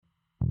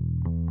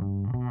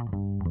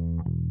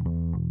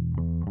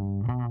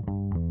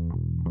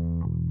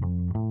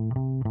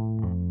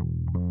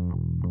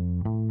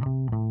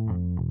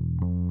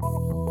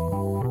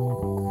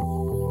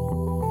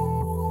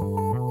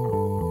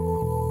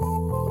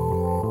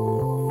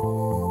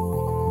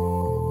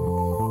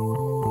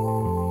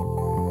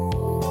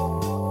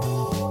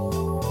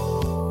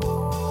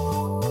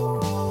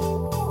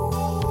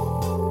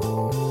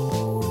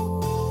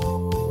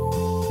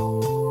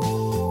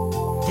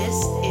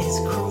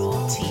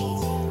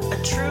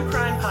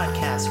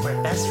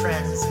best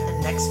friends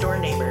and next-door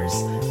neighbors,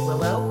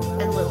 Willow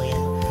and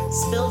Lillian,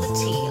 spill the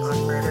tea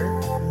on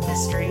murder,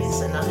 mysteries,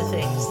 and other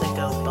things that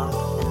go bump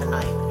in the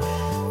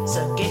night.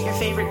 So get your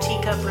favorite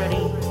teacup ready,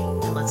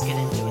 and let's get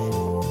into it.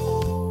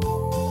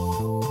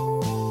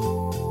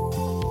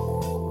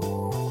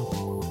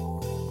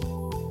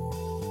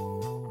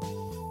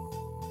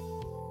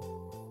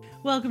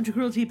 Welcome to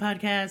Cruelty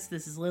Podcast.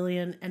 This is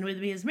Lillian, and with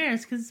me is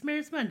Maris, because it's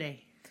Maris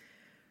Monday.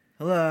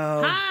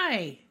 Hello.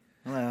 Hi.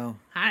 Hello.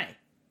 Hi.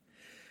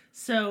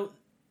 So,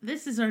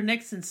 this is our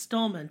next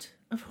installment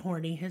of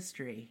Horny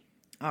History.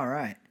 All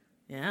right.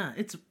 Yeah,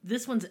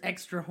 this one's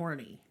extra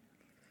horny.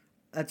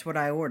 That's what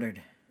I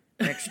ordered.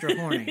 Extra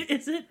horny.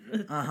 Is it?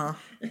 Uh-huh.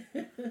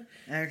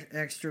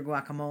 Extra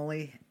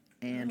guacamole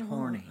and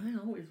horny.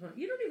 I always want...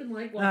 You don't even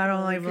like guacamole. I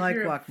don't even like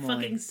you're guacamole. A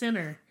fucking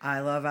sinner.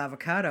 I love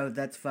avocado.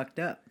 That's fucked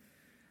up.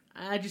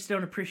 I just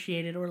don't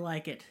appreciate it or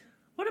like it.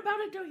 What about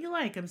it don't you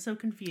like? I'm so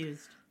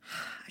confused.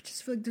 I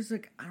just feel like there's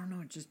I don't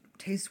know, it just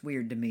tastes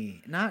weird to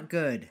me. Not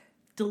good.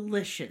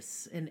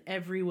 Delicious in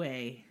every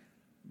way.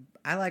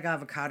 I like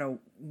avocado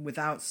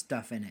without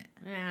stuff in it.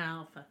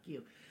 Oh, fuck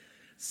you.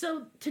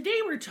 So,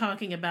 today we're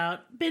talking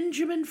about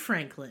Benjamin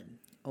Franklin.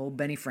 Old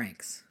Benny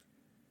Franks.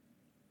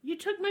 You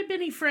took my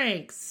Benny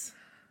Franks.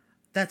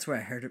 That's where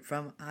I heard it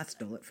from. I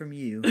stole it from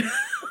you. Oh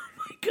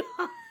my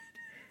god.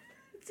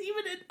 It's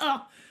even in...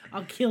 Oh,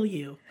 I'll kill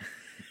you.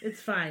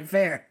 It's fine.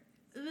 Fair.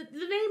 The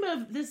name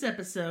of this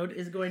episode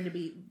is going to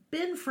be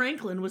Ben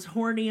Franklin Was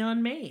Horny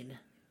on Maine.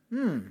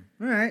 All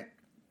right.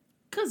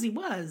 Because he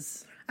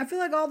was. I feel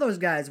like all those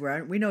guys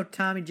were. We know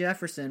Tommy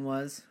Jefferson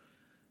was.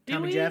 Do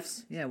Tommy we?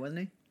 Jeffs? Yeah, wasn't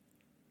he?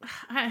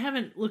 I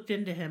haven't looked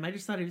into him. I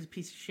just thought he was a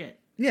piece of shit.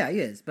 Yeah, he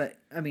is. But,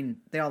 I mean,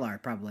 they all are,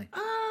 probably.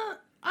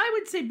 I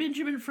would say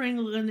Benjamin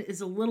Franklin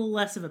is a little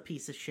less of a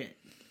piece of shit.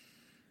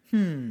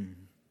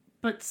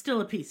 But still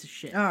a piece of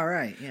shit. All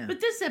right, yeah.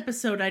 But this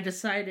episode, I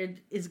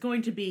decided, is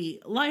going to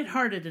be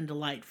lighthearted and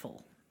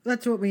delightful.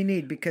 That's what we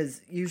need,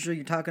 because usually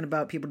you're talking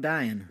about people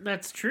dying.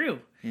 That's true.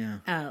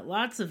 Yeah.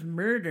 Lots of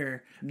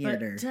murder.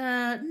 Murder.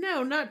 But,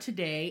 no, not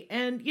today.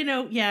 And,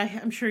 yeah,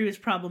 I'm sure he was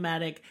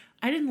problematic.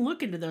 I didn't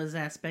look into those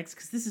aspects,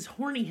 because this is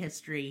horny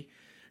history.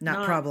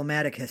 Not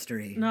problematic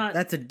history.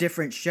 That's a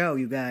different show,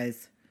 you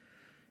guys.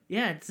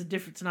 Yeah,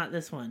 it's not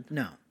this one.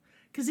 No.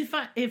 Because if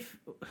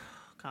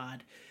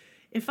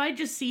I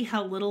just see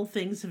how little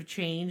things have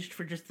changed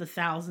for just the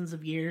thousands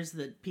of years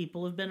that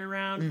people have been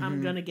around,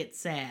 I'm going to get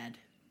sad.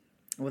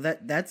 Well,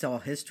 that's all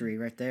history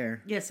right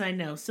there. Yes, I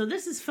know. So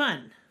this is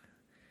fun.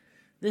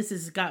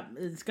 It's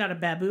got a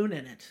baboon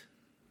in it.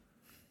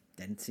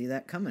 Didn't see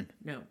that coming.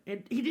 No,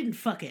 he didn't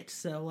fuck it,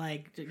 so,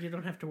 you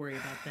don't have to worry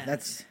about that.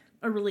 That's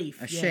a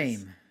relief. A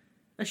shame.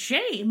 A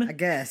shame? I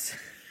guess.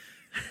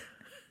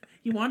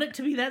 You want it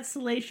to be that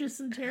salacious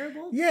and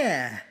terrible?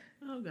 Yeah.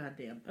 Oh,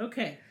 goddamn.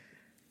 Okay.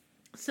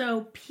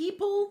 So,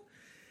 people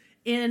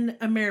in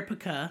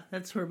America,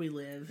 that's where we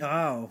live.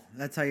 Oh,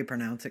 that's how you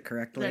pronounce it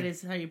correctly? That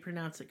is how you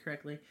pronounce it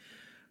correctly.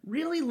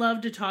 Really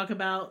love to talk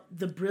about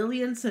the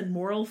brilliance and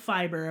moral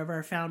fiber of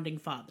our founding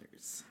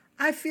fathers.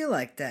 I feel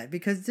like that,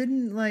 because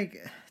didn't,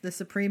 the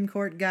Supreme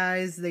Court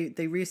guys,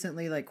 they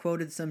recently,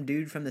 quoted some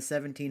dude from the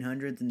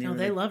 1700s. And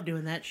they love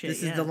doing that shit,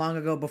 This is the long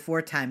ago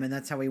before time, and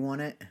that's how we won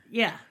it?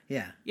 Yeah.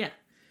 Yeah. Yeah.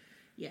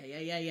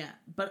 Yeah.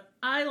 But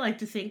I like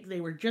to think they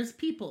were just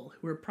people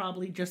who were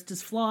probably just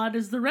as flawed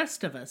as the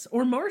rest of us,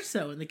 or more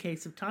so in the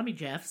case of Tommy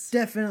Jeffs.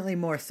 Definitely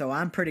more so.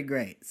 I'm pretty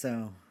great,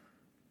 so...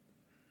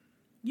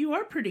 You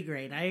are pretty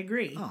great, I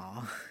agree.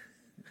 Aw.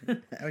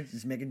 I was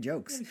just making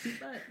jokes.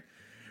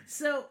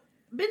 So,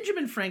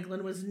 Benjamin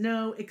Franklin was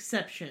no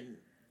exception.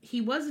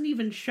 He wasn't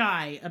even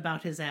shy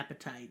about his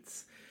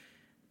appetites.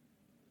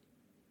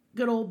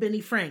 Good old Benny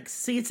Franks.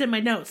 See, it's in my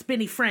notes.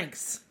 Benny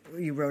Franks.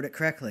 You wrote it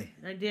correctly.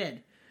 I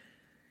did.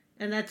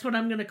 And that's what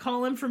I'm going to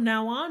call him from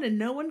now on, and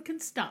no one can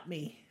stop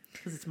me,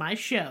 because it's my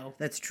show.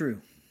 That's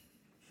true.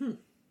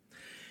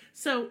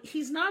 So,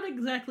 he's not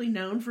exactly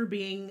known for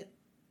being,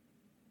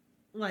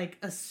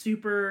 a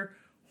super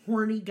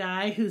horny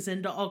guy who's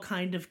into all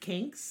kind of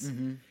kinks.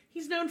 Mm-hmm.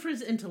 He's known for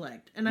his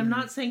intellect. And I'm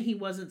not saying he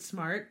wasn't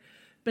smart,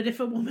 but if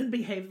a woman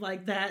behaved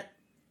like that,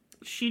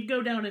 she'd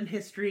go down in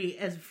history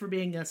as for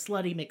being a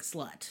slutty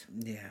McSlut.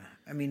 Yeah.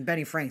 I mean,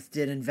 Benny Franks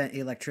did invent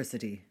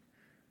electricity.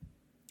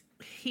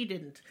 He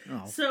didn't.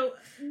 Oh. So,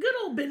 good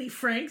old Benny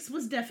Franks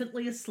was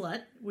definitely a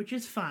slut, which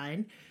is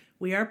fine.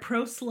 We are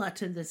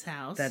pro-slut in this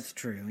house. That's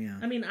true, yeah.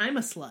 I mean, I'm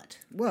a slut.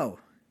 Whoa.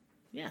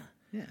 Yeah.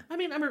 Yeah. I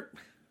mean, I'm a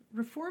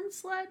reformed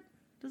slut?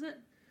 Does it?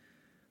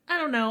 I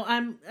don't know.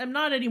 I'm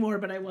not anymore,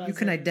 but I was. You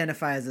can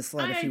identify as a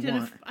slut if you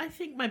want. I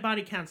think my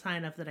body count's high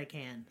enough that I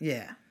can.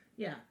 Yeah.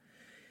 Yeah.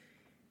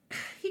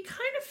 He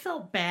kind of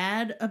felt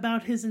bad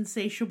about his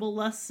insatiable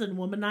lusts and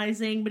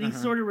womanizing, but he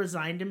sort of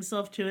resigned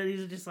himself to it.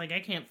 He's just like, I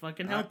can't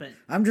fucking help it.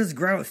 I'm just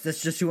gross.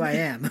 That's just who I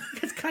am.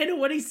 That's kind of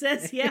what he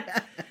says,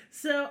 yeah.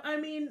 So, I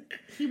mean,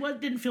 he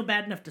didn't feel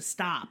bad enough to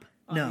stop,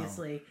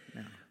 obviously.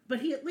 No. But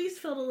he at least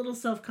felt a little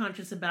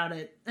self-conscious about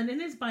it. And in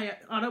his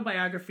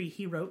autobiography,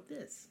 he wrote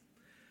this.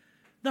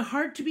 The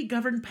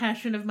hard-to-be-governed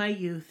passion of my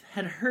youth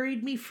had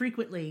hurried me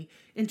frequently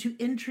into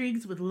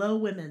intrigues with low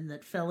women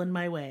that fell in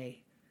my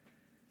way.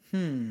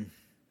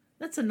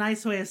 That's a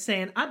nice way of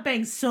saying, I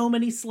banged so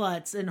many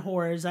sluts and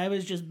whores. I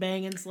was just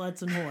banging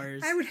sluts and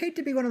whores. I would hate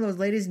to be one of those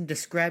ladies and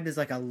described as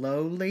like a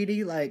low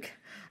lady. Like,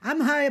 I'm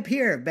high up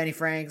here, Benny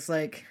Franks.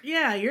 Like,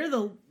 yeah, you're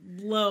the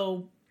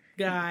low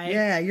guy.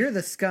 yeah, you're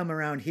the scum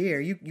around here.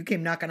 You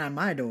came knocking on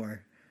my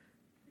door.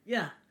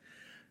 Yeah.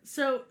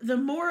 So the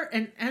more,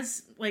 and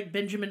as like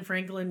Benjamin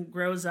Franklin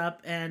grows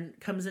up and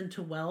comes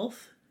into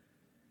wealth,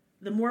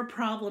 the more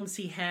problems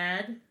he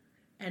had,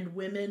 and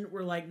women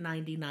were like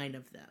 99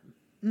 of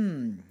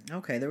them.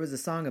 Okay, there was a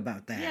song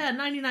about that. Yeah,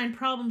 99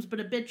 problems, but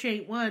a bitch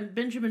ain't one.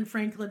 Benjamin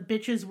Franklin,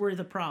 bitches were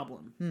the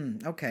problem.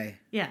 Okay.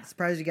 Yeah.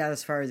 Surprised he got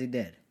as far as he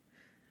did.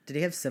 Did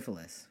he have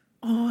syphilis?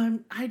 Oh,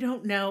 I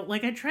don't know.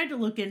 Like, I tried to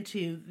look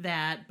into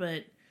that,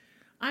 but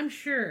I'm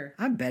sure.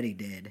 I bet he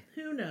did.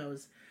 Who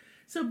knows?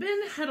 So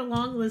Ben had a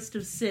long list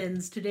of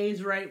sins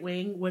today's right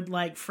wing would,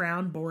 like,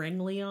 frown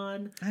boringly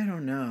on. I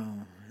don't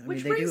know.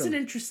 Which brings an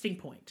interesting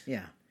point.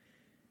 Yeah.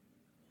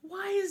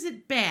 Why is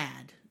it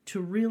bad to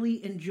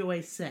really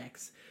enjoy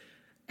sex?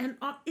 And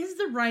is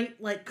the right,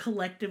 like,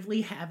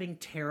 collectively having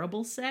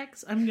terrible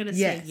sex? I'm going to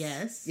say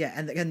yes. Yeah,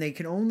 and they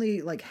can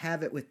only, like,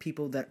 have it with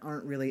people that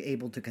aren't really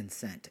able to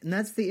consent. And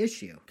that's the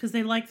issue. Because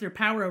they like their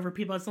power over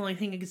people. It's the only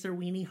thing that gets their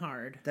weenie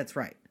hard. That's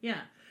right. Yeah.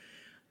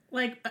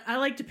 Like, I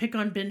like to pick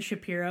on Ben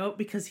Shapiro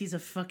because he's a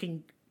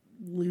fucking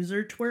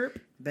loser twerp.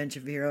 Ben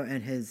Shapiro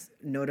and his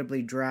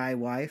notably dry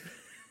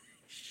wife.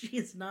 She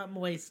is not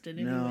moist in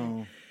any way.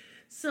 No.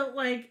 So,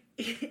 like,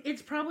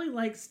 it's probably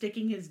like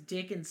sticking his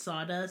dick in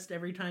sawdust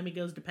every time he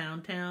goes to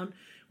Pound Town.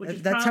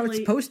 That's how it's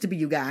supposed to be,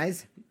 you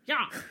guys.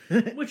 Yeah.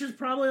 Which is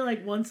probably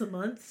like once a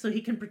month, so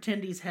he can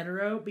pretend he's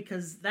hetero,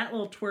 because that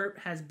little twerp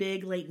has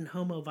big latent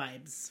homo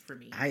vibes for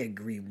me. I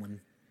agree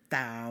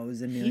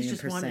 1,000 million%. He's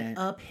just wanting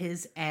up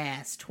his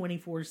ass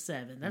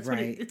 24/7. That's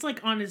right. what it's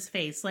like on his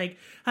face. Like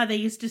how they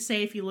used to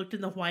say if you looked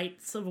in the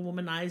whites of a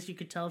woman's eyes, you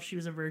could tell if she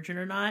was a virgin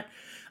or not.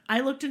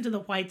 I looked into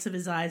the whites of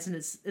his eyes,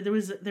 and there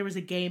was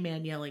a gay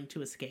man yelling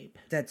to escape.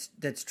 That's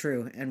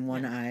true. And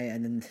one eye,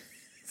 and then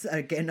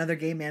another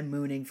gay man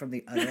mooning from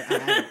the other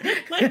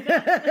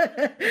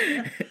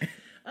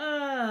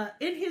eye.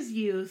 In his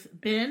youth,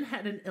 Ben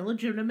had an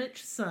illegitimate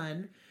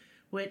son,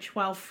 which,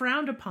 while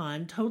frowned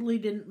upon, totally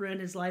didn't ruin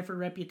his life or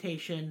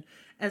reputation,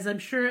 as I'm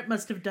sure it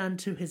must have done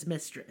to his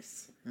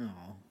mistress.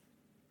 Oh.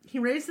 He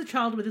raised the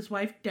child with his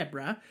wife,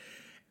 Deborah,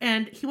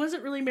 and he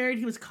wasn't really married.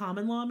 He was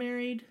common law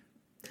married.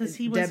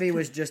 Debbie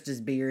was just his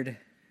beard.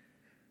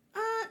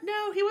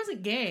 No, he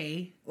wasn't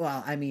gay.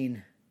 Well, I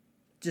mean,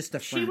 just a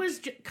front. She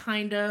was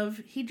kind of.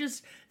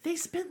 They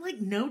spent like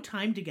no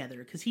time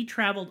together because he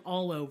traveled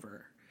all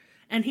over.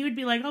 And he would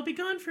be like, I'll be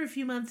gone for a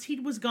few months. He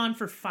was gone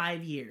for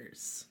 5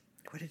 years.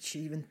 What did she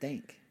even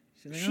think?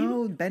 She's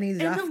like,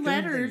 Benny's off. In the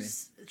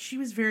letters, she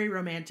was very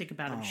romantic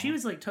about him. Oh. She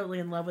was like totally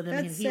in love with him,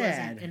 That's and he sad.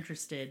 wasn't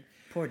interested.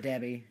 Poor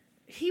Debbie.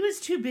 He was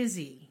too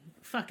busy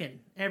fucking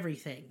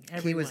everything.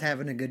 Everyone. He was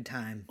having a good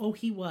time. Oh,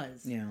 he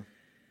was. Yeah.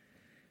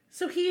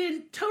 So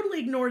he totally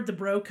ignored the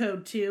bro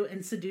code too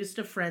and seduced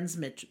a friend's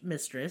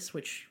mistress,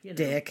 which,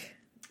 Dick.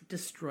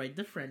 Destroyed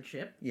the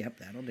friendship. Yep,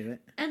 that'll do it.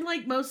 And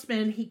like most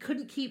men, he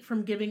couldn't keep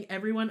from giving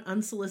everyone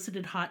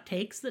unsolicited hot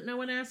takes that no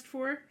one asked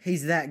for.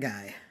 He's that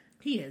guy.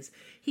 He is.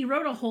 He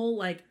wrote a whole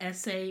like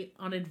essay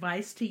on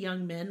advice to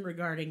young men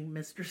regarding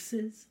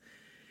mistresses.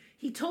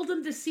 He told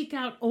them to seek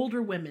out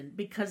older women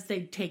because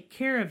they'd take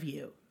care of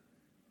you.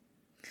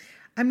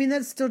 I mean,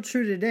 that's still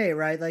true today,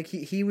 right? Like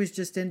he was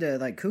just into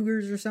like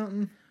cougars or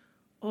something.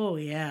 Oh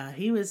yeah,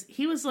 he was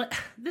like,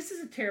 this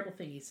is a terrible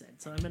thing he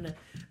said. So I'm gonna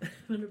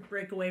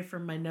break away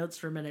from my notes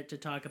for a minute to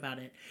talk about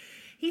it.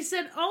 He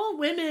said all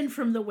women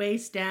from the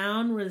waist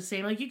down were the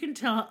same. Like you couldn't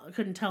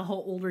tell how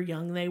old or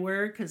young they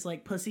were because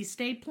like pussies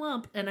stay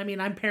plump. And I mean,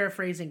 I'm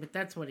paraphrasing, but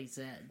that's what he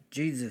said.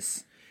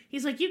 Jesus.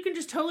 He's like, you can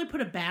just totally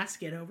put a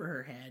basket over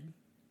her head.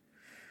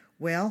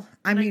 Well,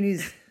 I mean,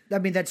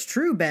 that's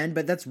true, Ben,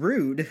 but that's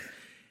rude.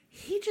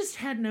 He just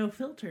had no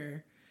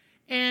filter.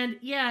 And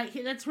yeah,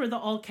 that's where the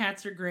all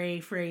cats are gray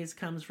phrase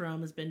comes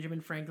from, is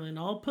Benjamin Franklin.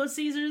 All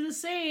pussies are the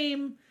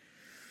same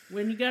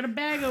when you got a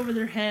bag over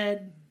their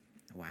head.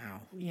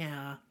 Wow.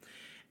 Yeah.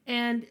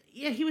 And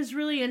yeah, he was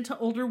really into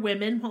older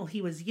women while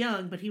he was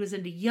young, but he was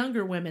into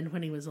younger women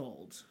when he was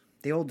old.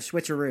 The old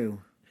switcheroo.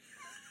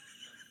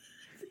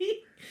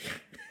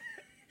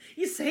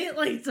 You say it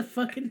like it's a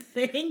fucking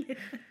thing.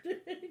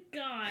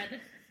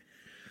 God.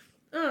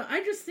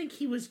 I just think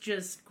he was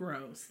just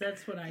gross.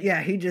 That's what I think.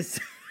 Yeah, he just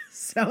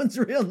sounds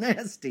real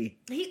nasty.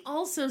 He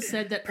also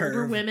said that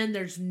older women,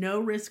 there's no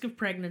risk of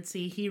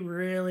pregnancy. He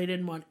really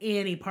didn't want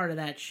any part of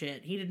that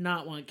shit. He did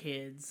not want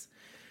kids.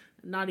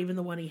 Not even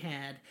the one he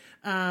had.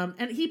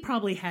 And he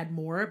probably had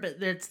more, but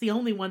that's the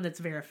only one that's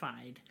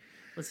verified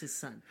was his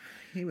son.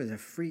 He was a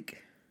freak.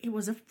 He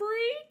was a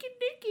freaking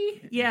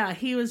dicky. Yeah,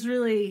 he was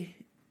really...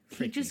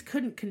 Freaky. He just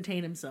couldn't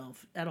contain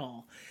himself at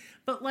all.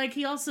 But like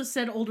he also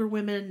said older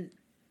women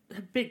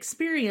have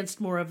experienced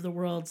more of the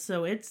world,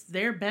 so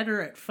they're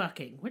better at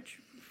fucking,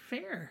 which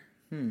fair.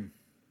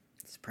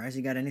 Surprised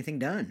he got anything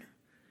done.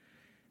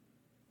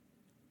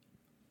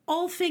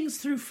 All things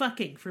through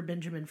fucking for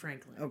Benjamin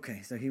Franklin.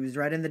 Okay, so he was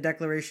writing the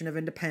Declaration of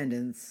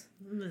Independence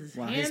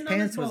while his Hand on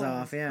pants was balls,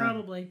 off, yeah.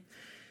 Probably.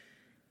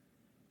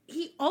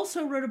 He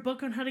also wrote a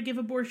book on how to give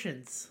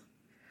abortions.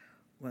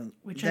 Well,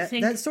 Which that, I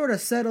think... that sort of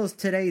settles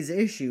today's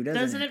issue,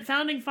 doesn't it?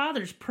 Founding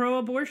Fathers,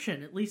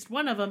 pro-abortion, at least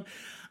one of them.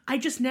 I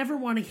just never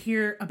want to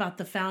hear about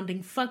the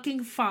Founding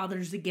fucking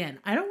Fathers again.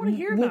 I don't want to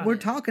hear about We're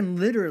it. talking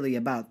literally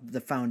about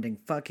the Founding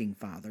fucking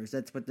Fathers.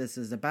 That's what this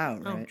is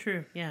about, right? Oh,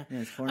 true, yeah.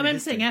 It's I mean, I'm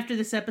saying after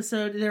this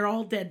episode, they're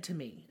all dead to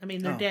me. I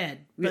mean, they're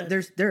dead. But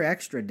They're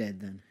extra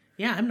dead then.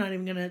 yeah, I'm not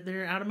even going to...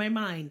 They're out of my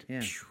mind.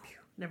 Yeah.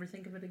 Never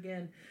think of it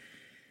again.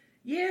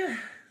 Yeah,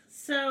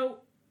 so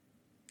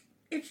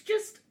it's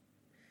just...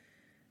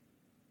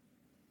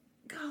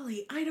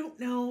 Golly, I don't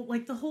know.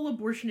 Like the whole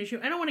abortion issue.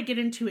 I don't want to get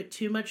into it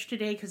too much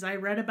today because I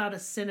read about a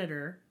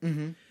senator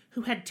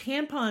who had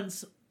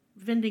tampons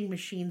vending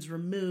machines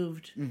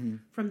removed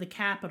from the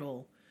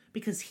Capitol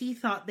because he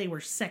thought they were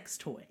sex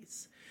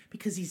toys.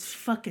 Because he's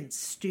fucking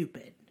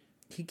stupid.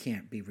 He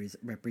can't be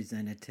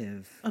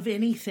representative Of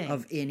anything.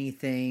 of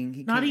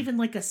anything. Not even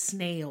like a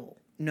snail.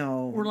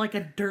 No. Or like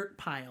a dirt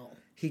pile.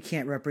 He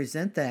can't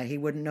represent that. He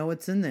wouldn't know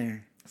what's in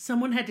there.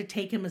 Someone had to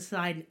take him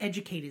aside and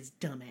educate his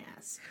dumb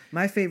ass.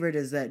 My favorite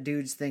is that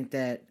dudes think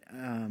that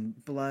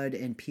blood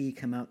and pee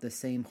come out the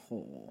same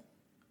hole.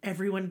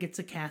 Everyone gets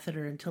a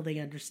catheter until they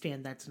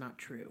understand that's not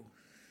true.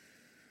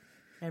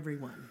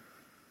 Everyone.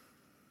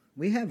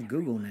 We have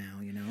Google now,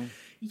 you know.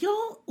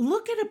 Y'all,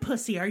 look at a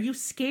pussy. Are you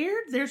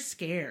scared? They're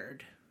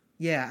scared.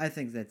 Yeah, I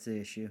think that's the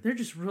issue. They're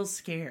just real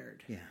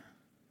scared. Yeah.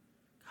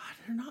 God,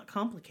 they're not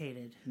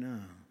complicated. No.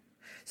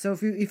 So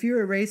if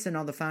you're erasing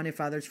all the founding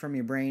fathers from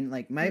your brain,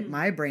 like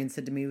my brain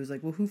said to me, it was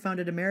like, well, who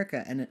founded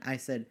America? And I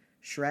said,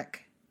 Shrek.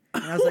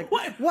 And I was like,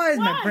 why is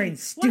my brain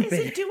stupid? Why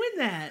is it doing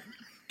that?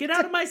 Get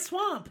out of my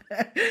swamp.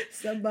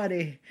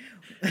 Somebody.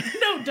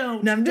 No,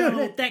 don't. No, I'm doing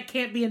don't. it. That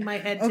can't be in my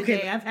head Okay.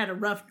 today. I've had a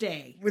rough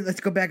day. Well, let's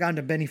go back on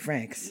to Benny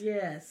Franks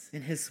Yes.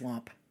 in his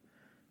swamp.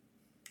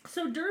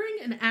 So during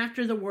and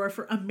after the war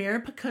for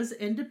America's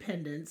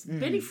independence,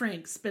 Benny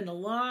Franks spent a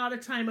lot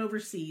of time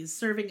overseas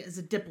serving as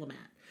a diplomat.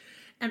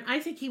 And I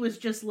think he was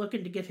just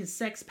looking to get his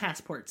sex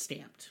passport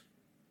stamped,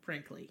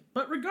 frankly.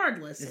 But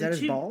regardless... Is that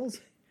his balls?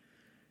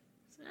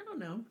 I don't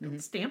know. Don't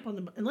stamp on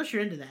them, unless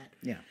you're into that.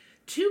 Yeah.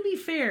 To be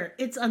fair,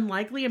 it's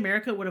unlikely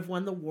America would have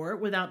won the war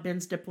without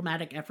Ben's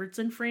diplomatic efforts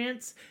in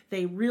France.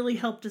 They really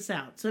helped us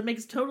out. So it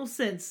makes total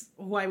sense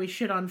why we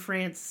shit on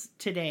France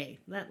today.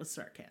 That was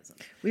sarcasm.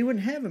 We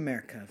wouldn't have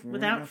America if we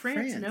Without weren't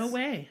France, no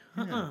way.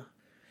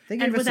 They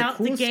gave And us without a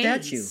cool the gays.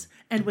 statue.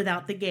 And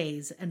without the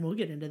gays. And we'll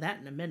get into that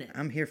in a minute.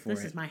 I'm here for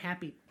This it.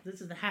 is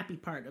this is the happy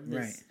part of this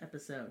Right.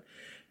 episode.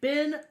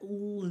 Ben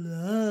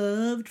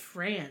loved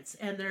France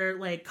and their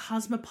like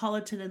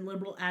cosmopolitan and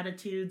liberal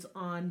attitudes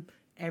on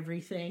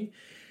everything,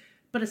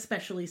 but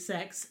especially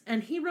sex.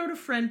 And he wrote a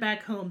friend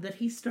back home that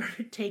he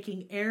started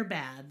taking air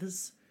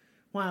baths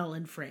while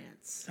in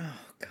France. Oh,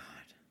 God.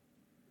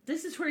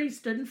 This is where he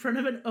stood in front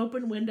of an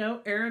open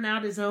window airing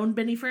out his own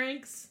Benny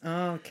Franks.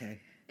 Okay.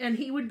 And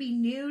he would be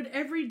nude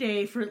every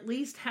day for at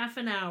least half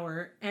an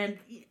hour. And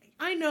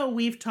I know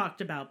we've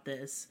talked about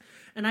this,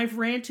 and I've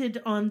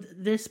ranted on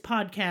this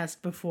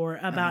podcast before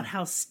about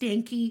how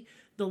stinky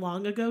the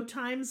long ago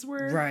times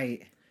were.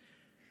 Right.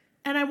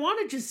 And I want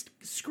to just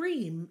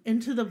scream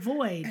into the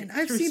void And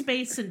I've through seen-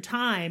 space and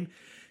time.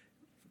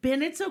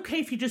 Ben, it's okay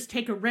if you just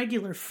take a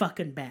regular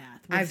fucking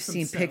bath. with I've some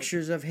seen soap.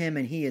 pictures of him,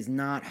 and he is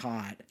not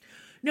hot.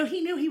 No,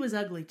 he knew he was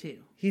ugly too.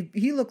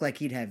 He looked like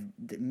he'd have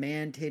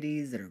man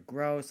titties that are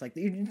gross, like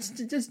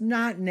just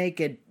not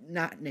naked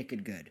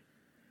good.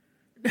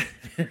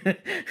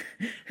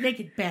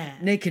 Naked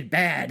bad. Naked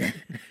bad.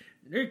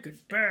 Naked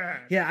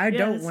bad. Yeah, I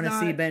don't it's want to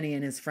see not- Benny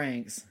and his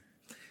Franks.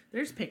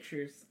 There's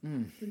pictures,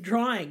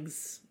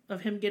 drawings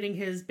of him getting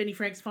his Benny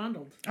Franks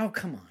fondled. Oh,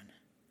 come on.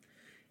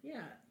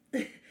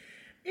 Yeah.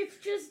 It's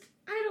just,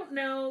 I don't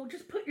know.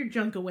 Just put your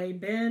junk away,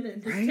 Ben,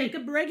 and just Right? take a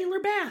regular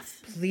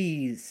bath.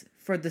 Please,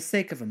 for the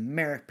sake of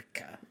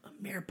America.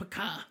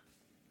 America.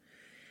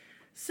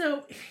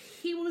 So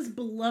he was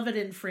beloved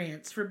in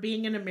France for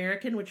being an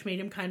American, which made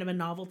him kind of a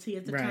novelty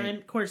at the Right. time.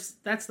 Of course,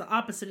 that's the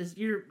opposite. Is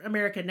you're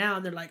American now,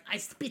 and they're like, I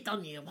spit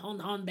on you,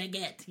 hon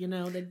baguette. You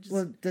know, they just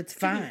Well, that's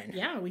fine.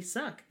 yeah, we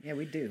suck. Yeah,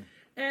 we do.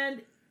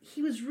 And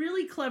he was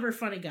really clever,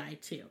 funny guy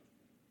too.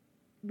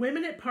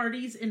 Women at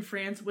parties in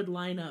France would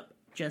line up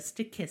just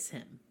to kiss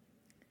him.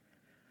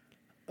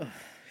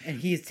 And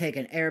he's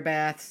taking air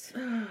baths.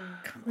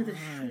 Come With his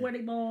on.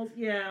 sweaty balls,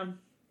 yeah.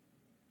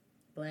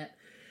 But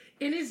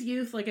in his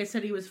youth, like I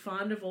said, he was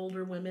fond of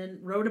older women,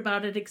 wrote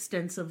about it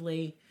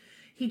extensively.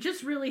 He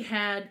just really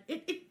had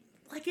it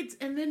like it's,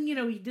 and then, you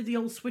know, he did the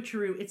old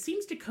switcheroo. It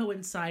seems to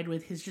coincide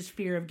with his just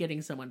fear of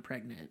getting someone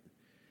pregnant.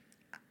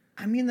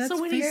 I mean, that's so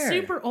when fair. he's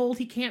super old,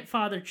 he can't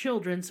father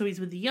children, so he's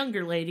with the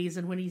younger ladies,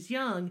 and when he's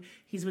young,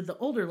 he's with the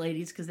older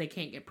ladies because they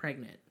can't get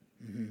pregnant.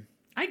 Mm-hmm.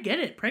 I get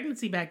it.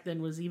 Pregnancy back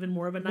then was even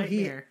more of a Well,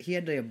 nightmare. he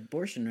had the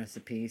abortion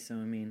recipe, so I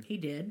mean. He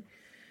did.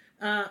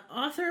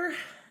 Author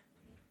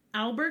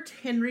Albert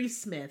Henry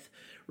Smith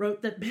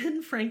wrote that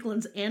Ben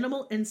Franklin's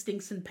animal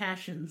instincts and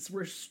passions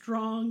were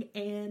strong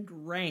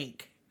and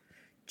rank.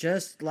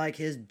 Just like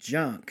his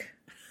junk.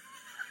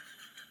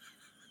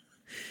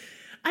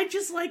 I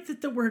just like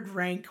that the word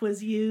rank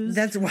was used.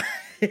 That's why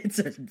it's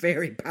a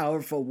very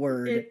powerful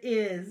word. It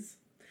is.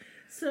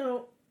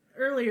 So,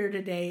 earlier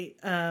today,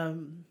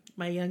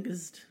 my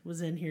youngest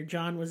was in here,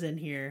 John was in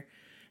here,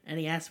 and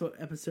he asked what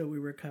episode we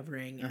were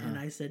covering, and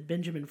I said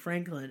Benjamin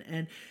Franklin,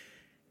 and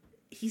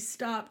he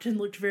stopped and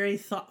looked very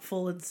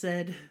thoughtful and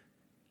said,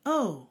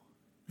 "Oh,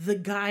 the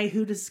guy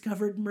who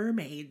discovered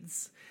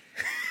mermaids."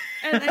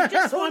 And I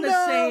just want to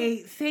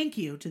say thank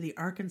you to the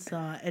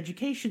Arkansas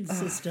education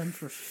system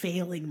for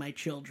failing my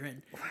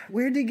children.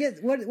 Where did you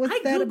get what's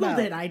I that Googled about?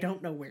 it. I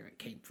don't know where it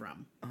came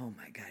from. Oh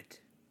my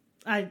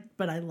god.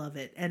 But I love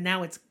it. And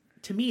now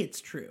to me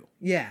it's true.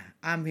 Yeah,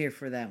 I'm here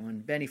for that one.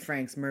 Benny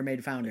Frank's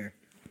mermaid founder.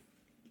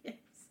 Yes.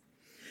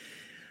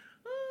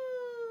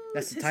 Oh,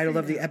 That's the title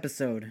of the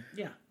episode.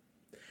 Yeah.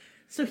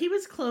 So he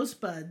was close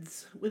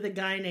buds with a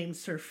guy named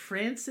Sir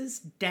Francis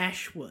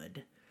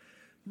Dashwood.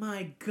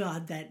 My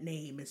God, that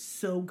name is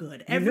so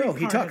good.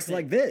 He talks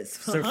like this.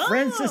 Sir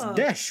Francis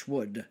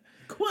Dashwood.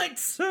 Quite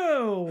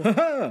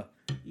so.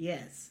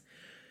 Yes.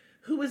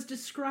 Who was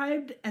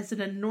described as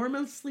an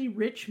enormously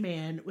rich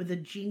man with a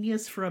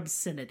genius for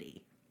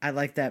obscenity. I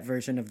like that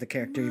version of the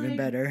character even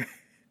better.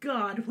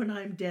 God, when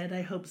I'm dead,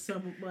 I hope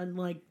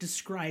someone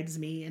describes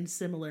me in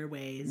similar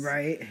ways.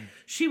 Right.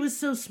 She was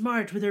so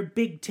smart with her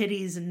big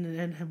titties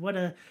and what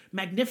a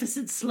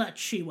magnificent slut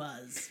she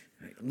was.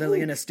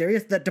 Lillian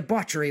Asterius, the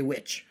debauchery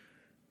witch.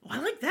 Oh,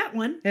 I like that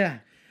one. Yeah.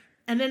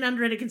 And then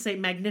under it can say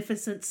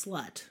magnificent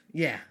slut.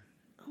 Yeah.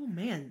 Oh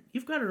man,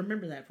 you've got to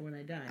remember that for when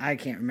I die. I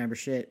can't remember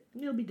shit.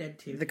 You'll be dead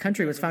too. The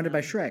country was founded by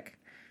Shrek.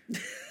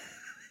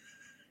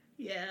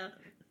 Yeah.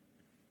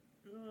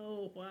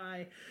 Oh,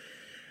 why?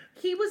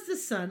 He was the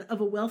son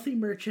of a wealthy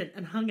merchant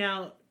and hung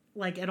out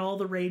at all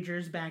the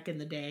ragers back in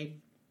the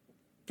day.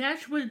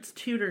 Dashwood's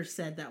tutor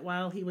said that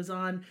while he was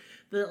on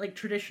the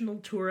traditional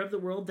tour of the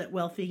world that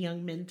wealthy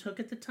young men took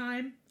at the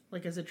time,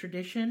 as a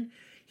tradition,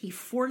 he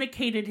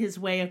fornicated his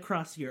way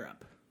across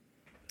Europe.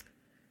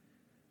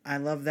 I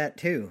love that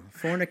too.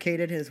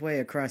 Fornicated his way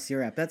across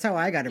Europe. That's how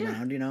I got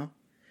around,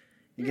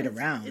 You get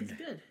around. It's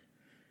good.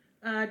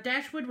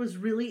 Dashwood was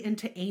really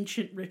into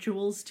ancient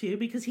rituals too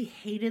because he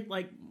hated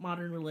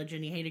modern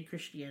religion. He hated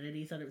Christianity.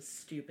 He thought it was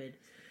stupid.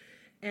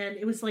 And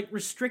it was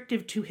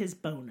restrictive to his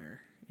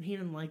boner. And he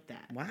didn't like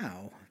that.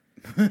 Wow.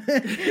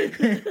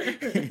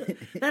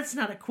 That's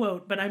not a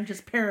quote, but I'm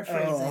just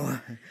paraphrasing. Oh,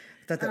 I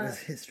thought that was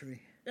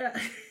history.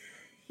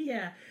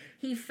 Yeah.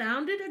 He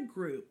founded a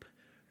group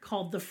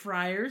called the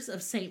Friars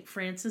of St.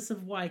 Francis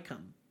of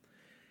Wycombe.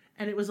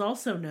 And it was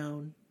also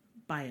known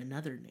by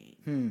another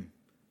name.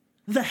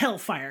 The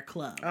Hellfire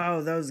Club.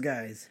 Oh, those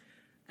guys.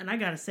 And I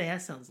gotta say,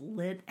 that sounds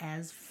lit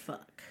as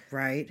fuck.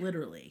 Right.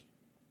 Literally.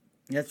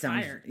 That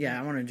sounds... Fire. Yeah,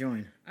 I want to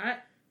join. I'm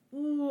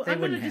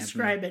gonna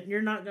describe it and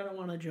you're not gonna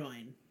want to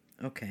join.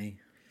 Okay.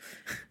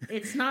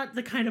 It's not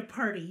the kind of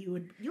party you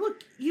would...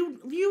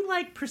 You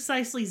like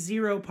precisely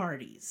 0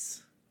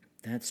 parties.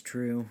 That's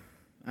true.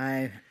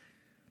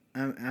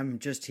 I'm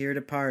just here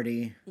to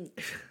party.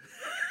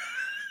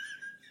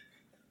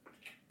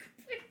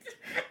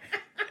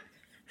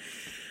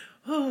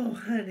 Oh,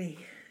 honey,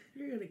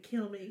 you're gonna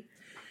kill me.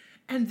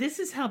 And this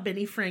is how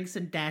Benny Franks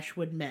and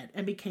Dashwood met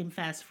and became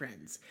fast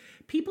friends.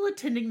 People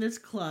attending this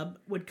club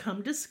would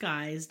come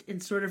disguised in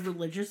sort of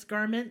religious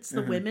garments.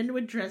 The women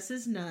would dress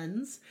as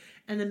nuns,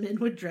 and the men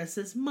would dress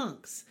as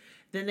monks.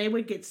 Then they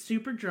would get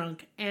super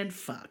drunk and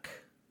fuck.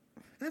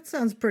 That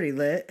sounds pretty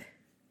lit.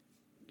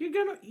 You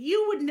told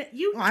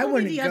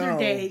me the other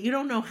day, you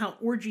don't know how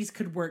orgies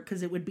could work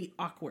because it would be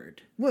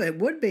awkward. Well, it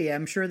would be.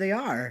 I'm sure they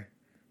are.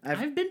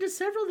 I've been to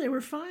several. They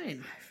were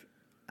fine.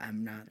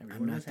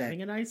 Everyone was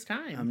having a nice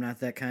time. I'm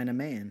not that kind of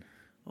man.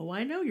 Oh,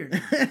 I know you're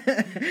not.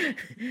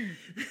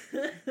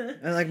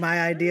 My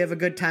idea of a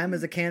good time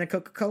is a can of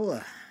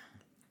Coca-Cola.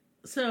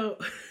 So,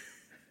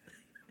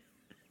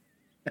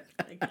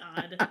 my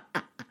God.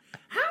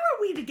 How are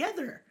we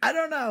together? I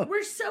don't know.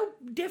 We're so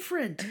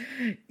different.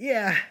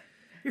 Yeah.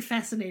 You're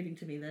fascinating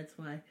to me, that's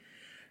why.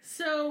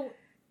 So,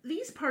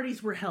 these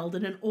parties were held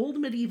in an old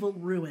medieval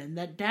ruin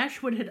that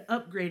Dashwood had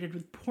upgraded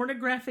with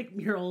pornographic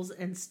murals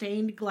and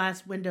stained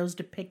glass windows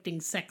depicting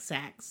sex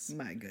acts.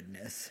 My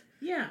goodness.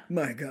 Yeah.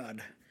 My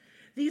God.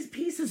 These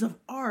pieces of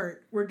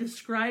art were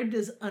described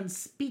as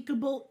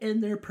unspeakable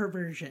in their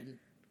perversion.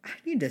 I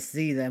need to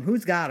see them.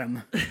 Who's got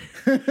them?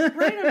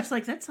 Right? I'm just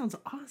that sounds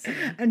awesome.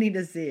 I need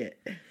to see it.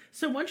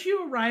 So once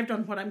you arrived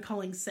on what I'm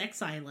calling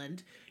Sex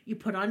Island, you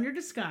put on your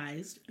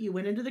disguise, you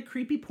went into the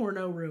creepy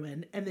porno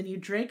ruin, and then you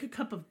drank a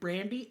cup of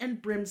brandy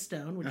and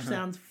brimstone, which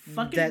sounds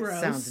fucking gross.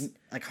 That sounds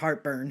like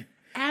heartburn.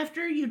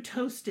 After you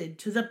toasted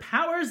to the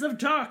powers of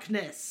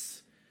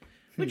darkness,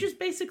 which is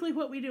basically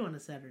what we do on a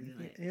Saturday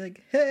night. You're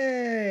like,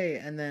 hey!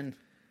 And then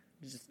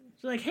just...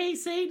 So like, hey,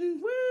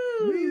 Satan,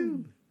 woo!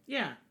 Woo!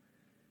 Yeah.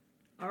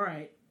 All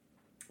right.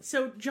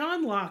 So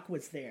John Locke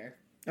was there.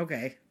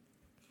 Okay.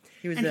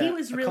 He was and a he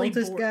was really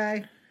occultist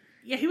guy.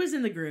 Yeah, he was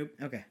in the group.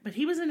 Okay. But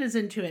he wasn't as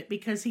into it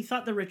because he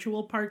thought the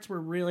ritual parts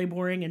were really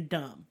boring and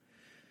dumb.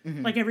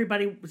 Like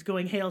everybody was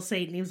going Hail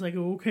Satan. He was like,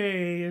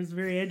 okay, it's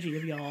very edgy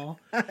of y'all.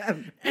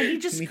 And he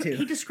just Me too.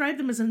 he described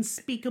them as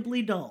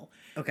unspeakably dull.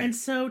 Okay. And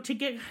so to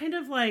get kind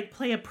of like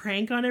play a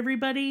prank on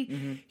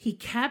everybody, he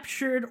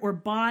captured or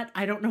bought,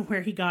 I don't know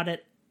where he got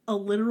it, a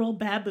literal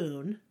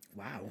baboon.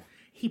 Wow.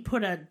 He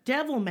put a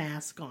devil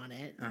mask on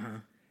it,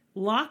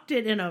 locked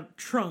it in a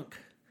trunk.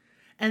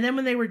 And then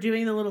when they were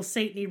doing the little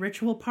Satan-y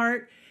ritual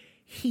part,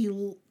 he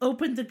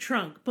opened the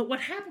trunk. But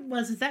what happened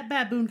was is that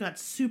baboon got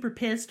super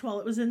pissed while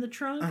it was in the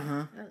trunk.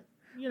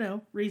 You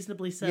know,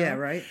 reasonably so. Yeah,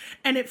 right.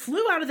 And it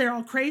flew out of there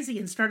all crazy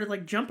and started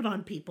like jumping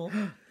on people.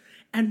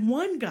 And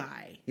one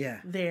guy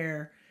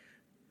there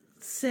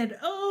said,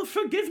 "Oh,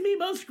 forgive me,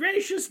 most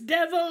gracious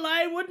devil.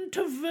 I wouldn't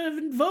have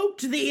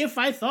invoked thee if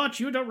I thought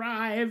you'd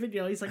arrive." And,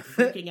 you know, he's like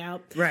freaking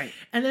out. Right.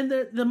 And then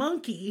the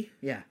monkey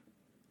Yeah.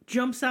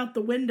 jumps out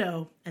the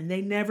window and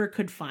they never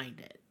could find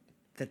it.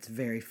 That's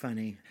very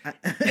funny.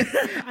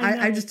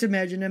 I I just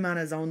imagine him on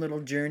his own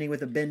little journey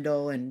with a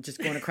bindle and just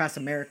going across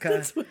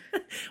America.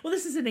 Well,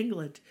 this is in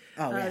England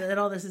that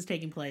all this is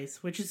taking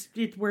place, which is,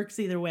 it works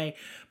either way.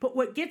 But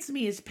what gets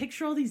me is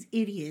picture all these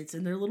idiots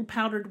in their little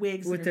powdered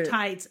wigs With and their their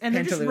tights, and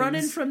they're just pantaloons.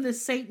 running from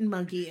this Satan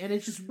monkey, and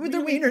it's just With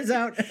really, their wieners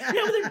out. yeah,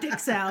 with their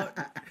dicks out.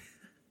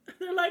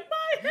 They're like,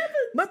 my heavens,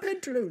 My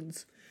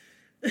pantaloons.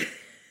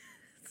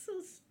 so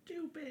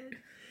stupid.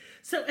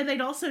 So, and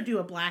they'd also do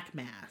a black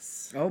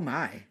mass. Oh,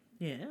 my.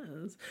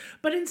 Yes.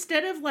 But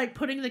instead of like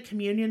putting the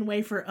communion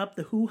wafer up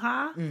the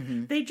hoo-ha,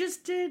 they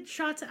just did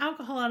shots of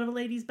alcohol out of a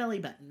lady's belly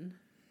button.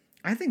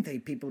 I think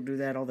people do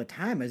that all the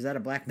time. Is that a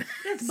black man?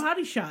 That's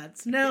body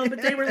shots. No,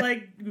 but they were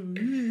like,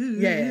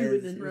 Yeah,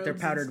 with with their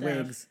powdered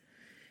wigs.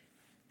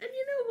 And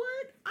you know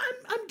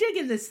what? I'm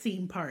digging this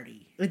theme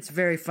party. It's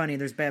very funny.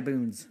 There's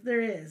baboons.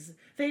 There is.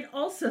 They'd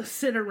also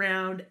sit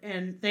around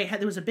and there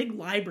was a big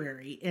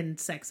library in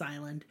Sex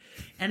Island,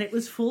 and it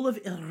was full of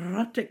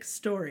erotic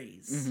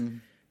stories.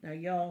 Now,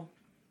 y'all,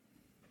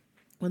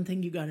 one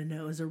thing you got to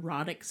know is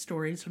erotic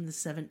stories from the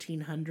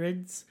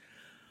 1700s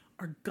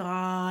are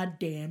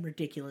goddamn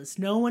ridiculous.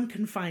 No one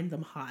can find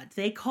them hot.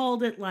 They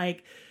called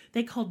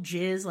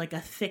jizz like a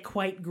thick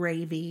white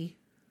gravy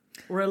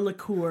or a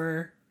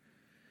liqueur.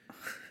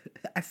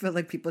 I feel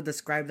like people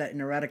describe that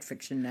in erotic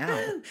fiction now.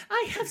 Oh,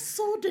 I have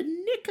sold a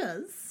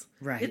knickers.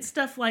 Right. It's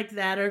stuff like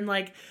that. And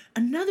like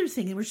another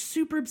thing, they were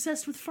super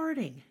obsessed with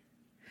farting.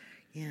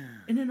 Yeah.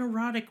 In an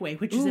erotic way,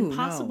 which is Ooh,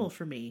 impossible no.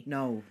 for me.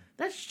 No.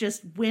 That's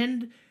just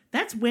wind.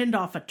 That's wind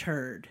off a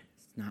turd.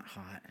 It's not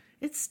hot.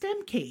 It's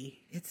Stemkey.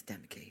 It's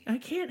Demke. I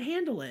can't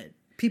handle it.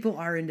 People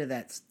are into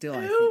that still,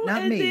 I Oh, think.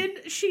 Not and me.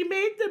 then she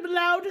made them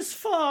loudest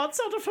farts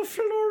out of a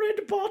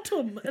florid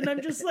bottom. And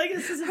I'm just like,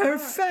 this is Her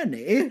hot.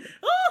 Fanny.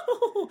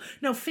 Oh!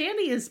 No,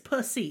 Fanny is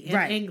pussy in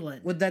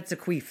England. Well, that's a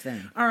queef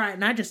then. All right,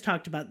 and I just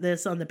talked about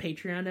this on the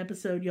Patreon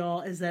episode,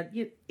 y'all, is that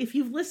if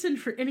you've listened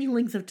for any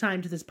length of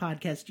time to this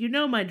podcast, you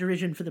know my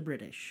derision for the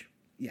British.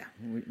 Yeah,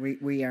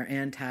 we are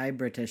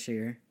anti-British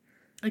here.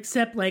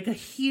 Except, like, a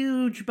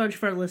huge bunch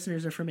of our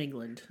listeners are from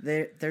England.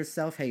 They're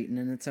self-hating,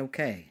 and it's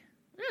okay.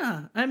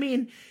 Yeah, I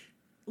mean,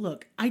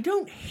 look, I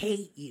don't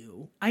hate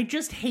you. I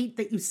just hate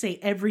that you say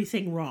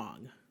everything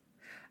wrong.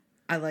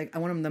 I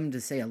want them to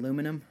say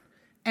aluminum.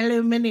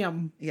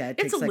 Aluminium. Yeah,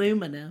 it's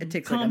aluminum. It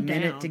takes Calm like a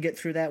minute down. to get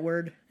through that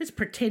word. It's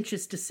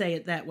pretentious to say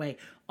it that way.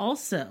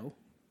 Also,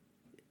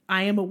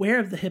 I am aware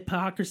of the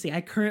hypocrisy. I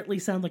currently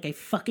sound like a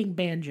fucking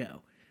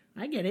banjo.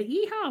 I get it.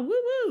 Yeehaw, woo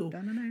woo.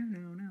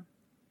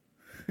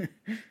 No.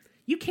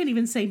 You can't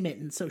even say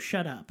mitten, so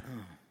shut up.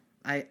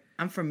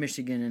 I'm from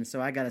Michigan, and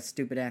so I got a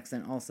stupid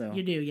accent also.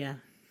 You do, yeah.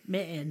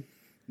 Mitten.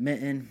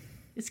 Mitten,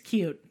 It's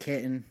cute.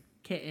 kitten.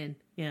 Kitten,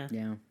 yeah.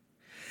 Yeah.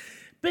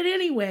 But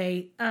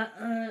anyway,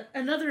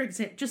 another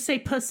example. Just say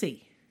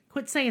pussy.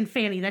 Quit saying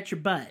fanny. That's your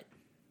butt.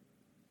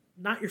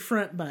 Not your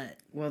front butt.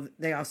 Well,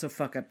 they also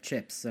fuck up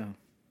chips, so.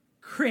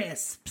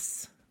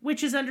 Crisps.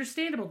 Which is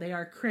understandable. They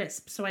are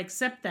crisp, so I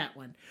accept that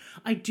one.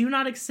 I do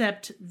not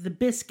accept the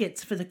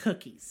biscuits for the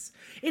cookies.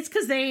 It's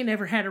because they ain't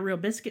ever had a real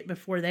biscuit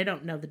before. They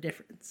don't know the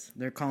difference.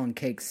 They're calling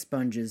cakes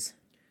sponges.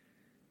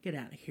 Get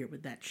out of here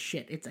with that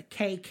shit. It's a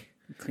cake.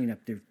 Clean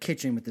up their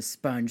kitchen with a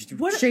sponge.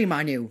 What- Shame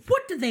on you.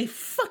 What do they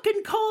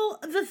fucking call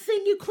the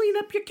thing you clean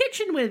up your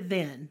kitchen with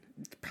then?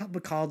 It's probably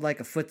called like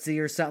a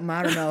footsie or something.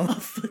 I don't know. A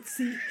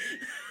footsie.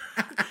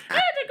 I had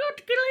to go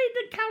to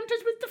clean the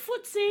counters with the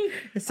footsie.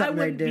 It's I something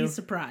they wouldn't do. be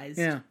surprised.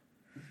 Yeah.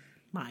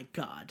 My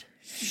God.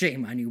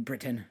 Shame on you,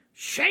 Britain.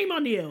 Shame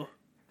on you.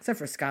 Except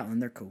for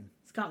Scotland, they're cool.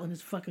 Scotland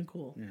is fucking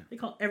cool. Yeah. They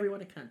call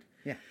everyone a cunt.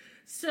 Yeah.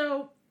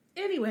 So,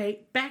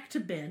 anyway, back to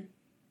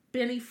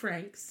Benny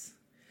Franks.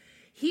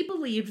 He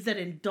believed that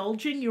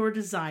indulging your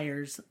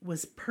desires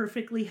was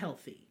perfectly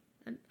healthy.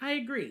 And I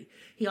agree.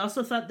 He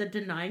also thought that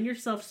denying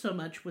yourself so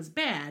much was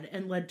bad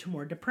and led to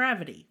more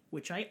depravity,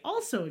 which I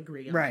also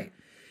agree on. Right.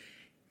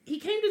 He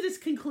came to this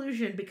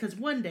conclusion because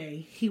one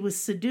day he was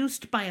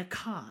seduced by a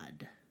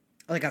cod.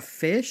 Like a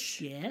fish?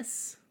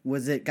 Yes.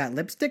 Was it got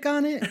lipstick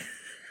on it?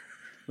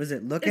 Was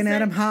it looking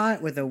at him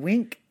hot with a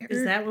wink?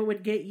 Is that what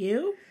would get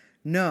you?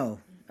 No.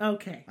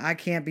 Okay. I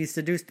can't be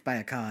seduced by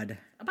a cod.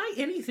 By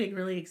anything,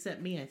 really, except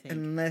me, I think.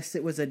 Unless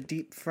it was a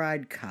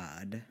deep-fried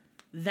cod.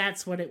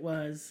 That's what it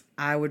was.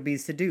 I would be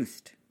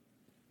seduced.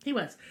 He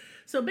was.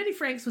 So Benny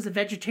Franks was a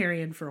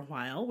vegetarian for a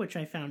while, which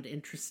I found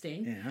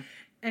interesting.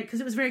 Yeah. Because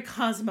it was very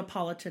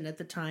cosmopolitan at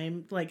the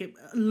time. Like,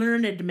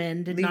 learned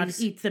men did not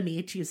eat the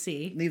meat, you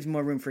see. Leaves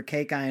more room for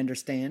cake, I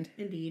understand.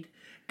 Indeed.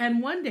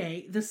 And one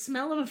day, the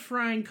smell of a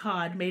frying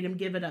cod made him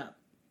give it up.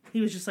 He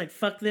was just like,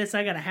 fuck this,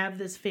 I gotta have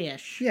this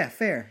fish. Yeah,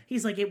 fair.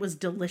 He's like, it was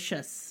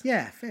delicious.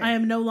 Yeah, fair. I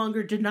am no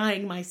longer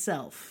denying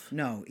myself.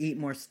 No, eat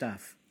more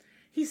stuff.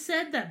 He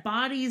said that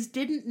bodies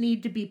didn't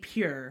need to be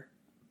pure,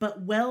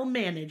 but well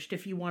managed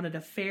if you wanted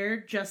a fair,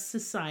 just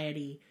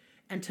society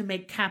and to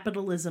make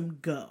capitalism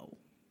go.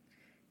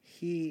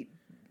 He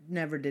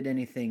never did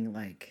anything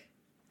like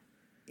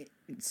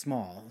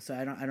small, so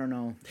I don't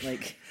know,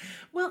 like.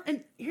 Well,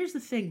 and here's the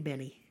thing,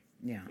 Benny.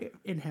 Yeah.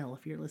 In hell,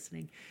 if you're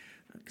listening,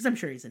 because I'm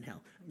sure he's in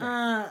hell.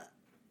 Right.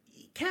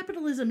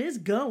 Capitalism is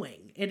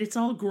going, and it's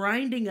all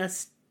grinding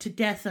us to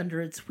death under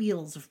its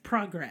wheels of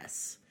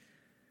progress.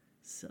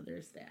 So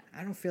there's that.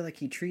 I don't feel like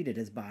he treated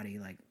his body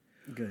like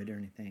good or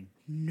anything.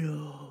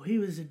 No, he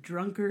was a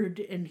drunkard,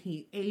 and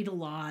he ate a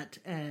lot,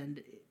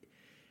 and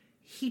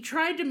he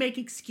tried to make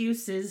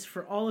excuses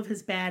for all of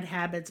his bad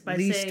habits by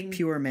saying... Least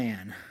pure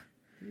man.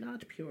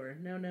 Not pure.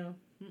 No.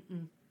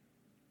 Mm-mm.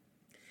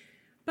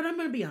 But I'm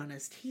going to be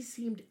honest. He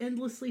seemed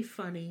endlessly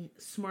funny,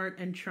 smart,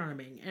 and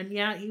charming. And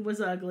yeah, he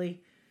was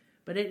ugly,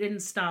 but it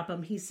didn't stop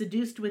him. He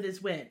seduced with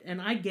his wit,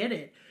 and I get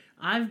it.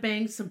 I've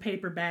banged some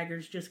paper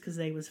baggers just because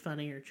they was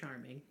funny or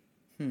charming.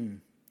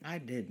 I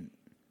didn't.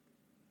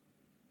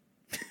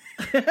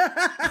 What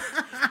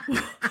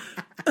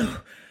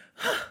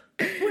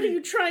are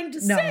you trying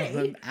to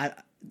say?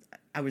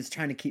 I was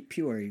trying to keep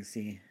pure, you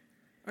see.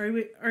 Or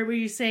were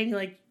you saying,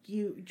 like,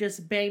 you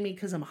just bang me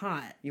because I'm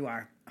hot? You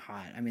are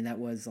hot. I mean, that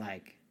was,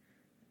 like,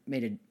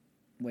 made it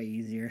way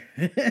easier.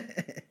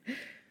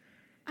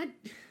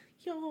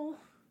 Y'all,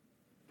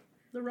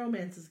 the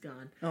romance is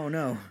gone. Oh,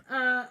 no.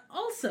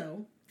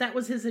 Also, that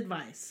was his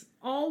advice.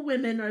 All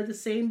women are the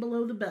same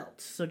below the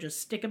belt, so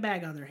just stick a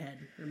bag on their head,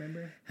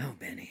 remember? Oh,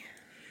 Benny.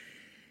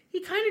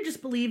 He kind of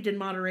just believed in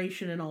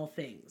moderation in all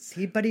things.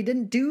 But he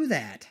didn't do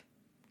that.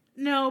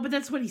 No, but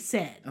that's what he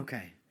said.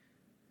 Okay.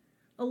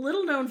 A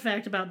little known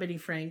fact about Benny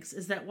Franks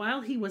is that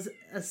while he was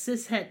a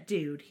cishet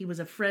dude, he was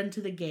a friend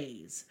to the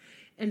gays.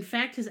 In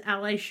fact, his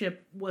allyship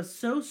was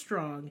so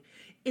strong,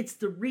 it's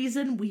the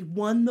reason we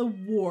won the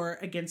war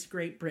against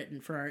Great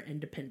Britain for our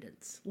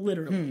independence.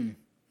 Literally.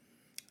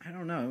 I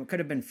don't know. It could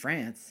have been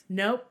France.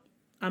 Nope.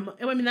 I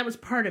mean, that was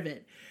part of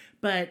it.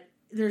 But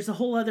there's a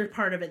whole other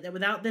part of it that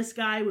without this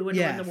guy, we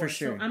wouldn't win the war. For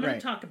sure. So I'm going to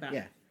talk about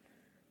it.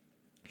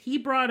 He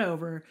brought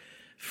over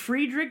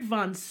Friedrich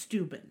von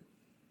Steuben.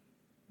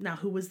 Now,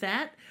 who was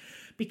that?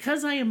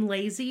 Because I am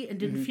lazy and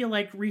didn't feel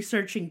like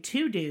researching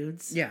two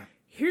dudes,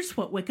 here's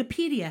what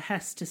Wikipedia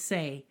has to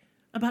say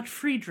about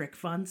Friedrich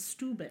von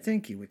Steuben.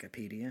 Thank you,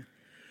 Wikipedia.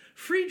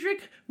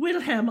 Friedrich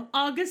Wilhelm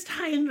August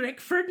Heinrich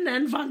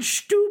Ferdinand von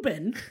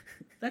Steuben.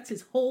 That's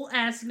his whole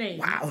ass name.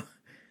 Wow.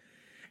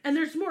 And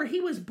there's more.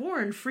 He was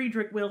born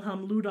Friedrich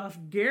Wilhelm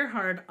Ludolf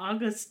Gerhard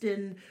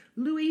Augustin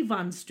Louis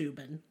von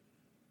Steuben,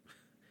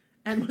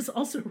 and was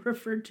also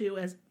referred to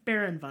as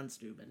Baron von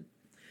Steuben.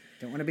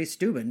 Don't want to be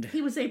Steubened.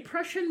 He was a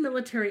Prussian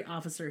military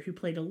officer who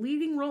played a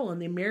leading role in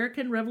the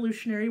American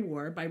Revolutionary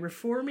War by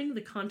reforming the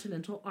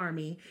Continental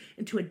Army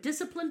into a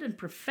disciplined and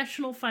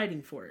professional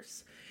fighting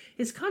force.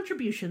 His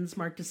contributions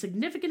marked a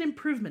significant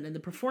improvement in the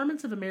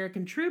performance of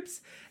American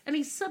troops, and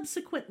he's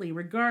subsequently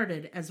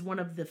regarded as one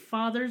of the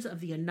fathers of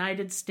the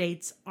United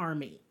States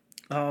Army.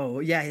 Oh,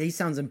 yeah, he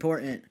sounds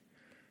important.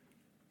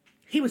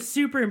 He was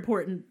super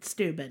important,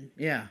 Steuben.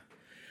 Yeah.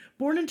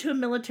 Born into a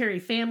military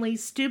family,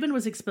 Steuben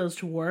was exposed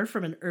to war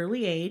from an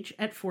early age.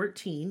 At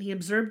 14, he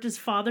observed his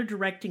father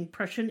directing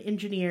Prussian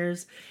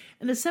engineers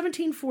in the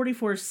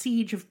 1744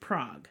 Siege of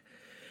Prague.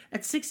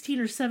 At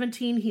 16 or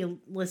 17, he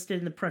enlisted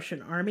in the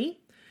Prussian army,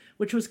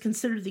 which was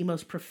considered the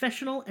most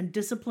professional and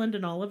disciplined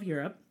in all of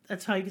Europe.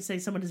 That's how you can say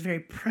someone is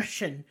very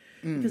Prussian,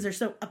 because they're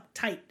so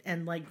uptight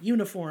and, like,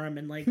 uniform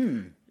and, like,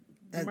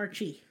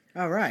 marchy.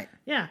 All right.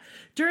 Yeah.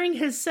 During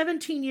his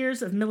 17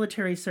 years of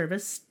military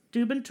service,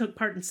 Steuben took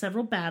part in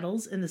several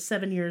battles in the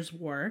 7 Years'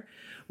 War,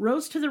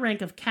 rose to the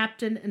rank of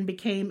captain, and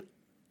became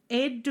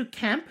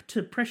aide-de-camp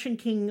to Prussian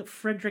King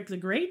Frederick the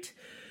Great,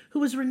 who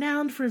was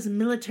renowned for his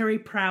military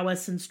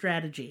prowess and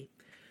strategy.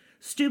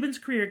 Steuben's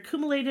career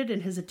culminated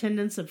in his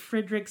attendance of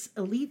Frederick's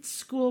elite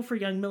school for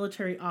young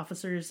military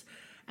officers,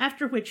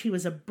 after which he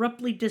was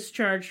abruptly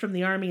discharged from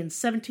the army in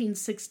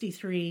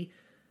 1763,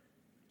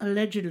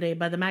 allegedly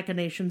by the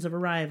machinations of a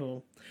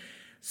rival.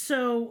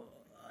 So,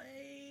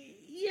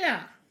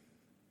 yeah.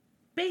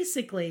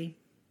 Basically,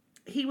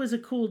 he was a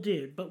cool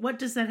dude. But what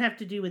does that have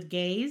to do with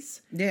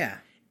gays? Yeah.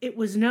 It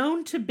was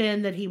known to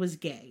Ben that he was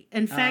gay.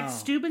 In fact, Oh.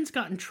 Steuben's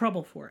got in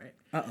trouble for it.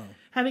 Uh-oh.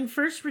 Having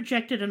first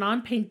rejected an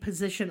unpaid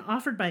position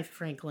offered by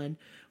Franklin,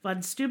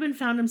 von Steuben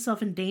found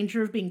himself in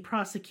danger of being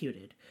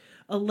prosecuted.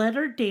 A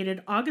letter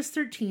dated August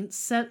 13th,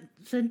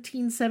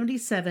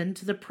 1777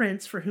 to the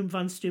prince for whom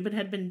von Steuben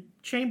had been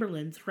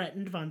Chamberlain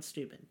threatened von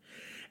Steuben.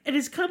 It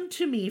has come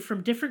to me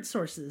from different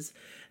sources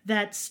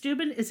that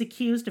Steuben is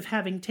accused of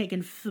having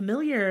taken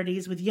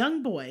familiarities with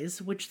young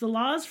boys, which the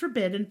laws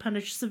forbid and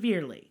punish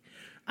severely.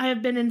 I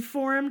have been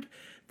informed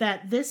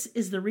that this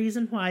is the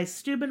reason why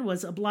Steuben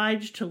was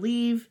obliged to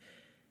leave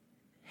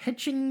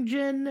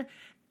Hechingen,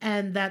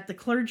 and that the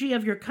clergy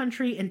of your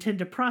country intend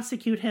to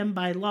prosecute him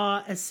by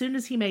law as soon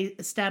as he may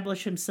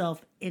establish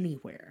himself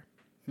anywhere.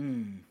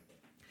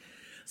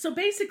 So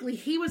basically,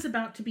 he was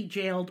about to be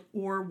jailed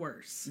or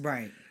worse.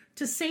 Right.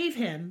 To save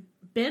him,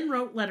 Ben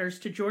wrote letters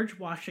to George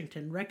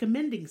Washington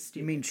recommending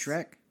Steuben. You mean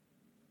Shrek?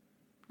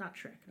 Not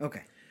Shrek.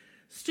 Okay.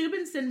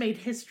 Steuben's then made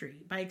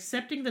history by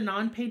accepting the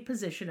non-paid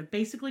position of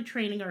basically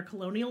training our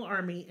colonial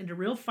army into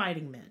real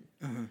fighting men.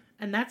 Uh-huh.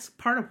 And that's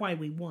part of why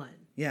we won.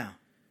 Yeah.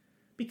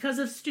 Because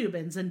of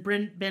Steuben's and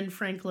Ben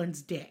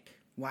Franklin's dick.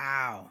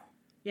 Wow.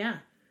 Yeah.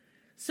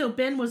 So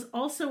Ben was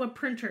also a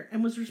printer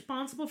and was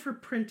responsible for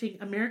printing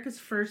America's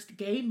first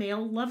gay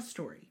male love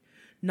story.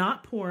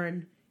 Not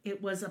porn.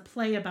 It was a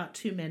play about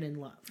two men in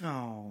love.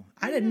 Oh,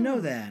 I didn't know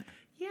that.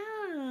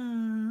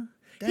 Yeah.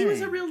 He was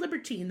a Dang. real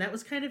libertine. That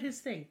was kind of his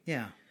thing.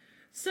 Yeah.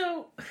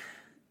 So,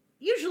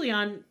 usually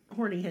on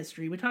Horny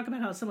History, we talk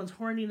about how someone's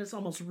horniness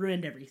almost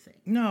ruined everything.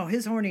 No,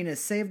 his horniness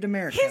saved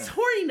America. His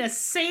horniness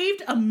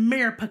saved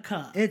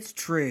America. It's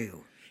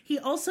true. He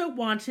also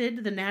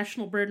wanted the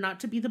national bird not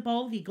to be the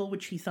bald eagle,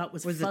 which he thought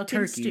was it fucking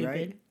turkey, stupid.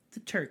 right? The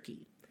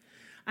turkey.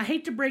 I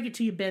hate to break it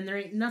to you, Ben. There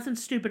ain't nothing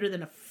stupider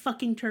than a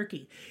fucking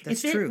turkey.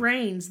 That's if true. it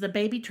rains, the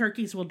baby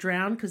turkeys will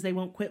drown because they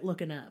won't quit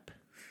looking up.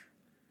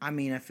 I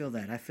mean, I feel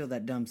that. I feel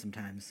that dumb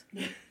sometimes.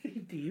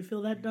 Do you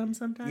feel that dumb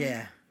sometimes?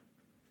 Yeah.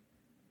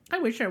 I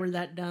wish I were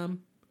that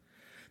dumb.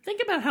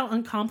 Think about how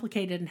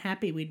uncomplicated and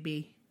happy we'd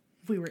be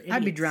if we were idiots.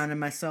 I'd be drowning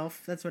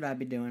myself. That's what I'd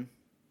be doing.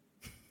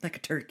 Like a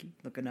turkey,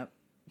 looking up.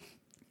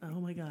 Oh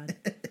my God.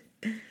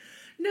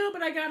 No,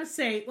 but I gotta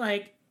say,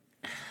 like,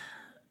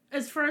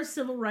 as far as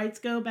civil rights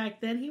go back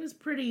then, he was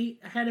pretty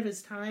ahead of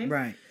his time.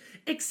 Right.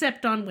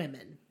 Except on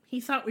women. He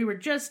thought we were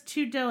just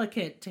too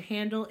delicate to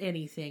handle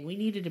anything. We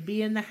needed to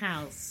be in the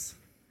house.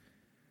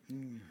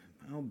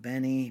 Oh,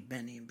 Benny.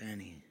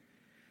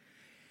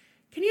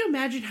 Can you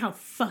imagine how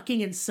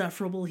fucking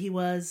insufferable he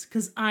was?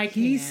 Because I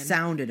can. He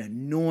sounded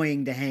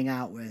annoying to hang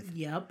out with.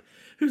 Yep.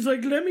 Who's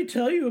like, let me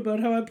tell you about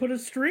how I put a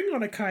string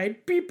on a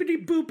kite.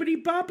 Beepity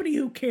boopity boppity,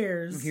 who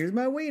cares? Here's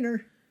my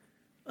wiener.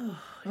 Oh,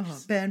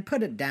 Ben,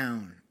 put it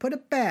down. Put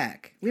it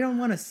back. We don't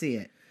want to see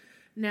it.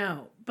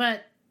 No,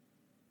 but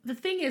the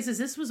thing is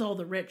this was all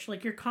the rich.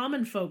 Like, your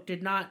common folk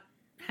did not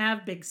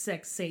have big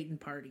sex Satan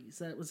parties.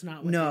 That was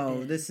not what they No,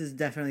 did. this is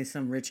definitely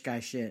some rich guy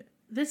shit.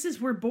 This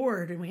is, we're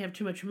bored and we have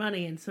too much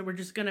money, and so we're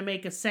just going to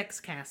make a sex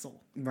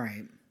castle.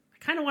 Right. I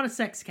kind of want a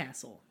sex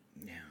castle.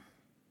 Yeah.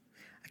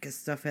 I guess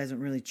stuff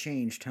hasn't really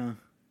changed, huh?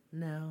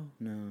 No.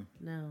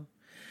 No.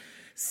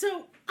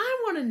 So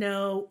I want to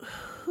know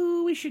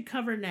who we should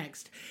cover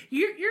next.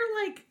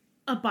 You're like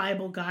a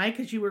Bible guy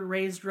because you were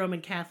raised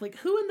Roman Catholic.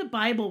 Who in the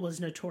Bible was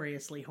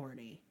notoriously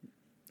horny?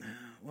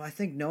 Well, I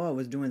think Noah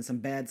was doing some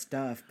bad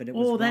stuff, but it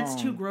was Oh, that's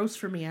wrong. too gross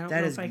for me. I don't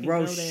That know is if I can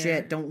gross go there.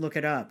 shit. Don't look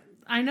it up.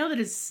 I know that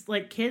his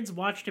like kids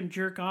watched him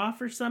jerk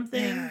off or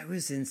something. Yeah, it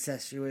was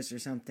incestuous or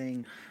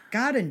something.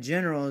 God in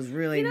general is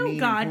really mean and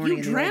God, horny you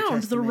in the Old drowned the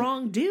Testament.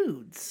 wrong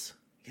dudes.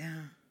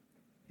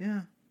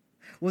 Yeah.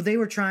 Well, they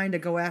were trying to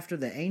go after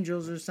the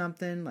angels or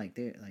something, like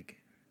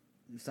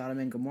Sodom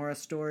and Gomorrah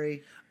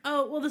story.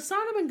 Oh, well, the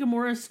Sodom and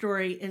Gomorrah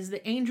story is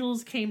the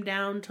angels came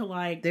down to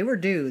like... They were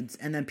dudes,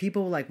 and then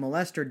people like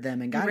molested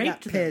them, and God got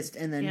Raped them. pissed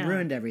and then Yeah.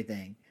 ruined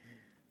everything.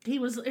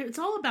 It's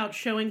all about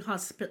showing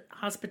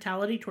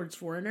hospitality towards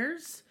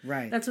foreigners.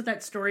 Right. That's what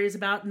that story is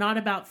about, not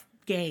about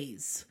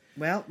gays.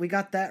 Well, we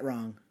got that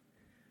wrong.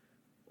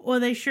 Well,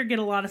 they sure get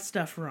a lot of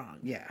stuff wrong.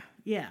 Yeah.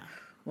 Yeah.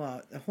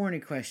 Well, a horny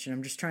question.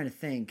 I'm just trying to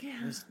think.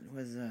 Yeah.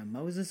 Was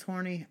Moses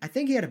horny? I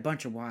think he had a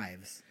bunch of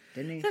wives,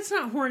 didn't he? That's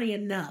not horny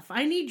enough.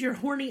 I need your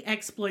horny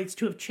exploits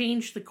to have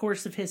changed the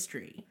course of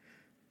history.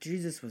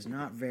 Jesus was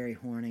not very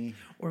horny.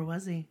 Or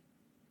was he?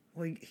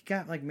 Well, he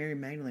got like Mary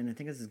Magdalene. I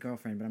think it's his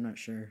girlfriend, but I'm not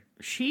sure.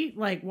 She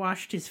like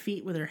washed his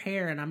feet with her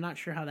hair, and I'm not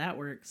sure how that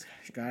works.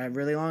 She got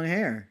really long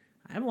hair.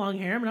 I have long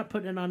hair. I'm not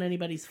putting it on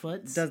anybody's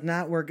foot. Does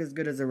not work as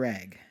good as a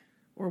rag.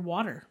 Or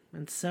water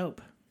and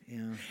soap.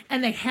 Yeah.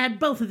 And they had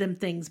both of them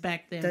things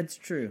back then. That's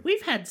true.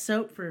 We've had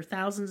soap for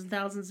thousands and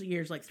thousands of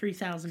years, like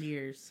 3,000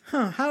 years.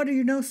 Huh, how do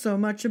you know so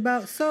much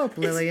about soap,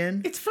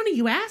 Lillian? It's funny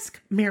you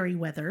ask,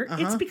 Merriweather.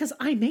 Uh-huh. It's because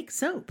I make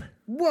soap.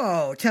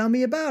 Whoa, tell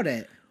me about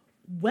it.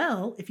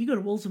 Well, if you go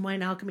to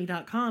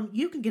wolvesandwinealchemy.com,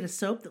 you can get a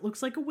soap that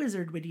looks like a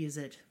wizard would use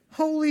it.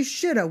 Holy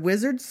shit, a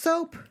wizard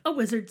soap? A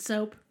wizard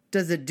soap.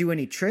 Does it do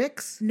any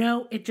tricks?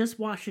 No, it just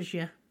washes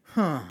you.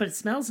 Huh, But it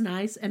smells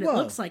nice, and Whoa. it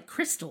looks like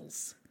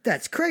crystals.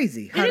 that's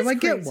crazy. How It do is I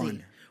get crazy.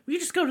 one? You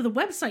just go to the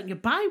website and you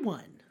buy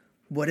one.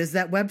 What is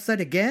that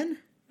website again?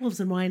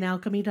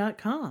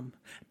 wolvesandwinealchemy.com.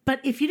 But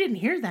if you didn't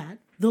hear that,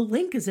 the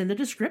link is in the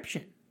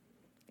description.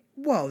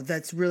 Whoa,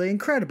 that's really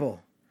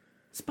incredible.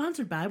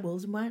 Sponsored by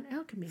Wolves and Wine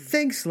Alchemy.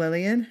 Thanks,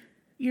 Lillian.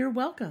 You're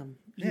welcome,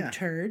 you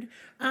turd.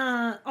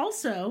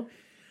 Also,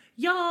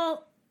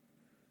 y'all,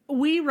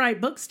 we write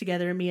books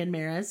together, me and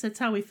Maris. That's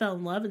how we fell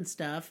in love and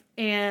stuff.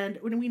 And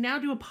when we now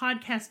do a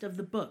podcast of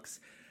the books.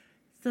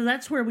 So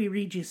that's where we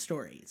read you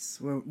stories.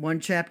 We're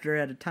one chapter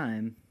at a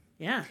time.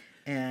 Yeah.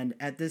 And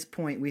at this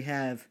point, we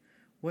have,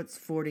 what's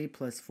 40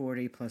 plus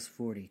 40 plus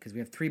 40? Because we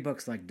have 3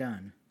 books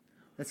done.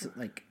 That's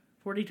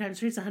 40 times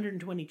 3 is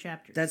 120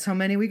 chapters. That's how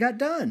many we got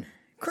done.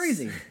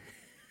 Crazy.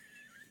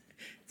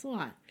 It's a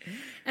lot.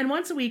 And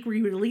once a week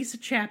we release a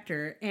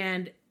chapter,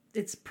 and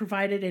it's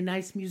provided a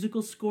nice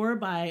musical score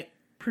by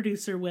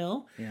producer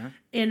Will. Yeah.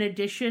 In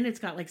addition, it's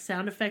got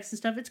sound effects and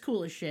stuff. It's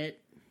cool as shit.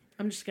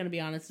 I'm just going to be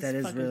honest. It's that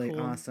is fucking really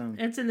cool. awesome.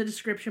 It's in the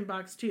description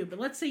box too. But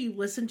let's say you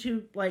listen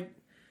to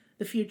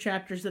the few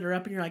chapters that are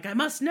up and you're like, I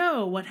must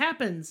know what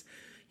happens.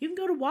 You can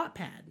go to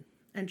Wattpad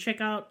and check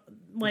out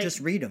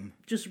just read them.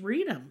 Just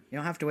read them. You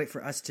don't have to wait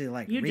for us to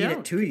read don't.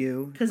 it to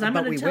you. Because I'm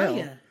going to tell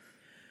you,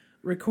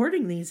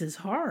 recording these is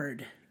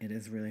hard. It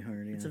is really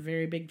hard, yeah. It's a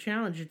very big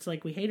challenge. It's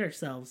like we hate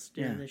ourselves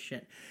doing this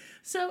shit.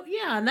 So,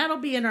 yeah, and that'll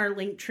be in our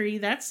link tree.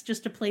 That's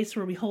just a place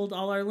where we hold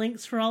all our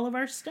links for all of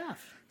our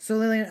stuff. So,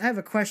 Lillian, I have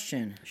a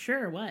question.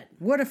 Sure, what?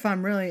 What if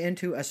I'm really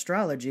into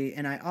astrology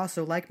and I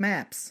also like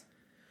maps?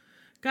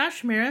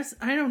 Gosh, Maris,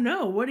 I don't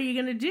know. What are you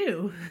going to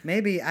do?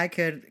 Maybe I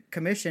could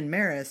commission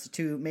Maris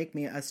to make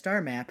me a star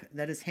map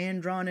that is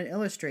hand-drawn and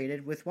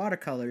illustrated with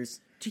watercolors.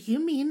 Do you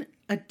mean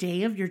a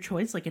day of your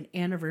choice, like an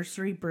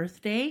anniversary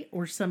birthday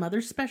or some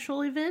other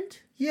special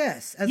event?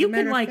 Yes, as you a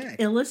matter can of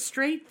fact.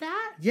 Illustrate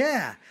that?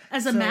 Yeah.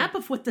 As a map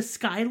of what the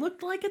sky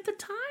looked like at the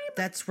time?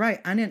 That's right.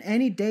 And on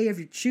any day of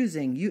your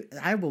choosing,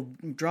 I will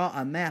draw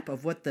a map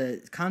of what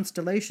the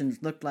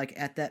constellations looked like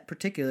at that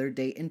particular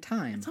date and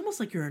time. It's almost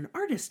like you're an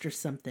artist or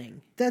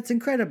something. That's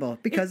incredible,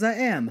 because I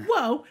am.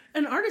 Whoa,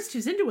 an artist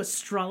who's into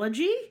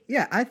astrology?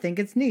 Yeah, I think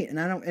it's neat, and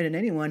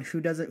anyone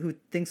who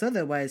thinks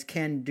otherwise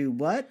can do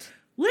what?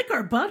 Lick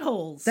our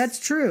buttholes. That's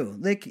true.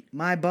 Lick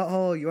my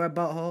butthole, your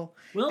butthole,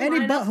 we'll any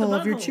butthole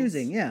of your buttholes.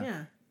 choosing.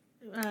 Yeah.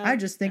 I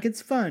just think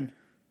it's fun.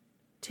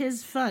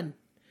 'Tis fun.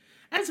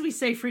 As we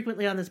say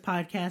frequently on this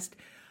podcast,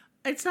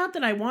 it's not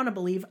that I want to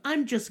believe,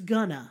 I'm just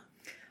gonna.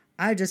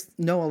 I just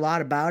know a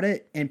lot about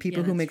it, and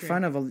people who make true.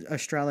 fun of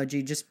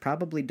astrology just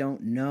probably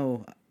don't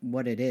know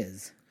what it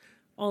is.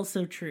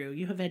 Also true.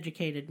 You have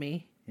educated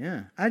me.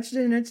 Yeah. It's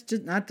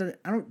just not that,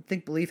 I don't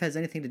think belief has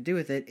anything to do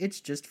with it.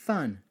 It's just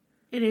fun.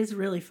 It is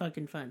really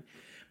fucking fun.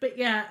 But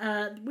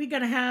yeah, we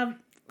don't have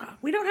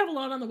a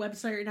lot on the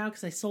website right now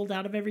because I sold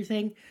out of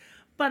everything.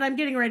 But I'm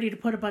getting ready to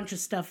put a bunch of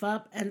stuff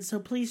up. And so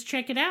please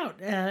check it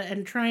out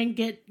and try and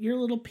get your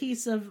little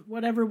piece of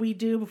whatever we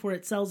do before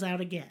it sells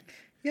out again.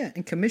 Yeah,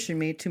 and commission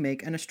me to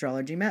make an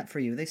astrology map for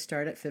you. They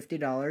start at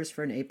 $50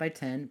 for an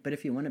 8x10, but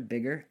if you want it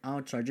bigger,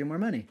 I'll charge you more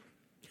money.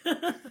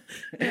 That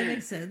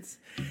makes sense.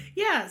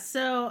 Yeah,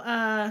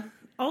 so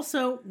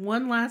also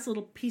one last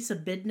little piece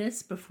of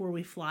business before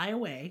we fly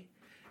away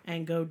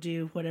and go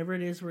do whatever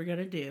it is we're going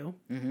to do.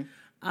 Mm-hmm.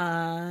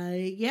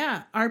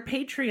 Our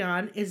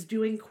Patreon is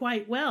doing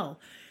quite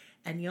well.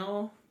 And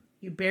y'all,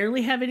 you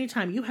barely have any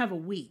time. You have a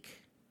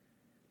week.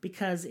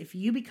 Because if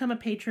you become a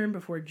patron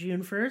before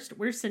June 1st,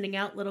 we're sending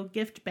out little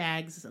gift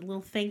bags,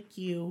 little thank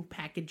you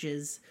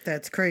packages.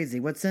 That's crazy.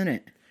 What's in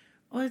it?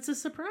 Well, it's a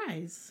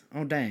surprise.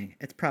 Oh, dang.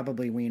 It's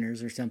probably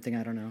wieners or something.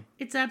 I don't know.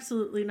 It's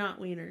absolutely not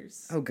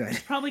wieners. Oh, good. It's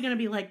probably going to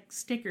be like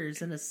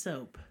stickers and a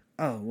soap.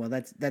 Oh, well,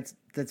 that's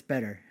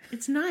better.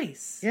 It's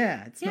nice.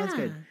 Yeah, it smells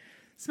good. It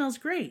smells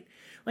great.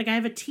 Like I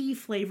have a tea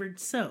flavored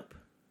soap.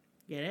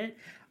 Get it?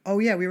 Oh,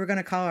 yeah. We were going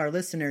to call our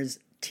listeners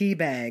tea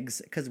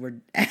bags because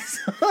we're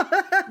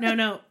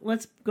No.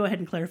 Let's go ahead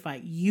and clarify.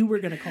 You were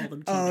going to call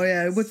them tea bags. Oh,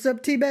 yeah. What's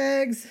up, tea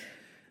bags?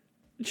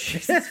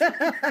 Jesus.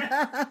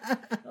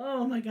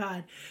 Oh my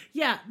God.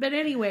 Yeah, but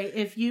anyway,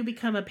 if you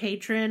become a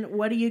patron,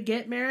 what do you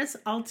get, Maris?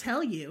 I'll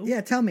tell you.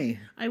 Yeah, tell me.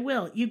 I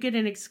will. You get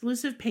an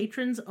exclusive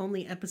patrons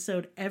only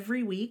episode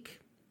every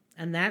week,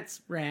 and that's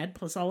rad.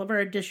 Plus all of our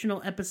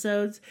additional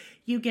episodes.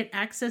 You get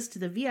access to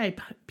the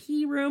VIP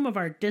room of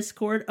our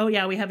Discord. Oh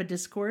yeah, we have a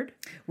Discord.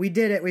 We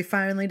did it. We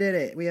finally did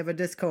it. We have a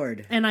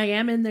Discord. And I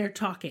am in there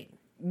talking.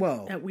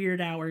 Whoa. At weird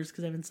hours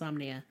because I have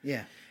insomnia.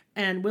 Yeah.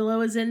 And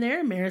Willow is in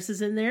there. Maris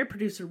is in there.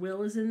 Producer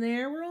Will is in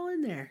there. We're all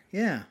in there.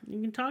 Yeah. You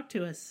can talk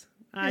to us.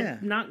 I'm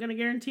not going to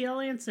guarantee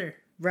I'll answer.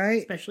 Right?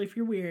 Especially if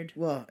you're weird.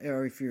 Well,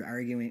 or if you're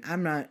arguing.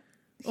 I'm not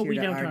here we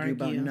to don't argue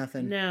about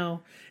nothing.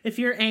 No. If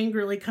you're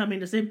angrily coming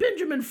to say,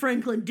 Benjamin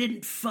Franklin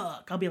didn't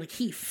fuck, I'll be like,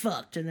 he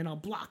fucked, and then I'll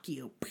block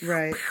you.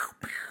 Right.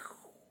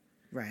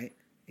 Right.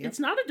 Yep. It's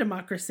not a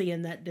democracy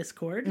in that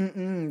Discord.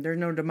 There's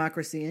no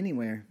democracy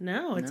anywhere.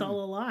 No, it's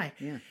all a lie.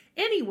 Yeah.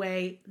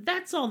 Anyway,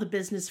 that's all the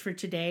business for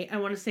today. I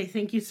want to say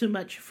thank you so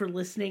much for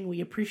listening. We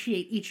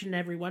appreciate each and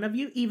every one of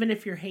you, even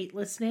if you hate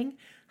listening.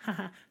 Ha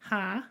ha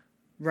ha.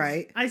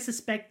 Right. I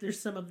suspect there's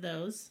some of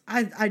those.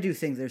 I do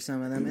think there's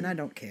some of them, and I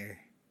don't care.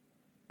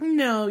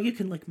 No, you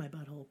can lick my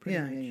butthole. Pretty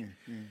much.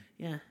 Yeah.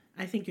 Yeah.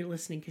 I think you're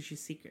listening because you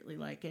secretly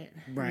like it.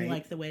 Right. You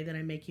like the way that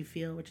I make you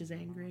feel, which is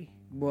angry.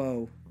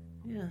 Whoa.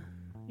 Yeah.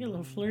 You're a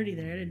little flirty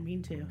there. I didn't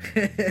mean to.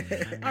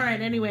 All right.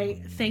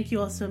 Anyway, thank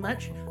you all so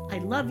much. I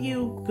love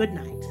you. Good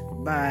night.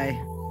 Bye.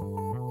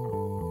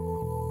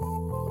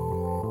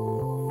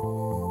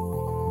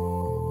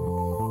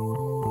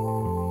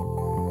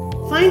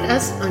 Find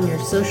us on your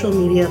social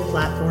media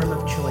platform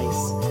of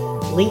choice.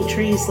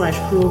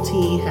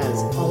 Linktree/Cruelty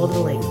has all of the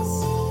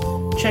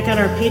links. Check out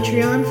our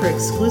Patreon for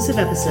exclusive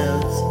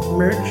episodes,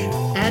 merch,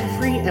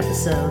 ad-free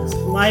episodes,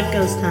 live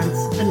ghost hunts,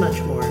 and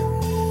much more.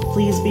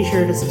 Please be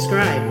sure to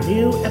subscribe.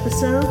 New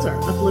episodes are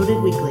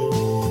uploaded weekly.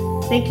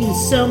 Thank you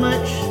so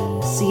much.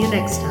 See you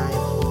next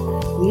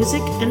time.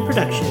 Music and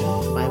production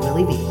by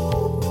Willie B.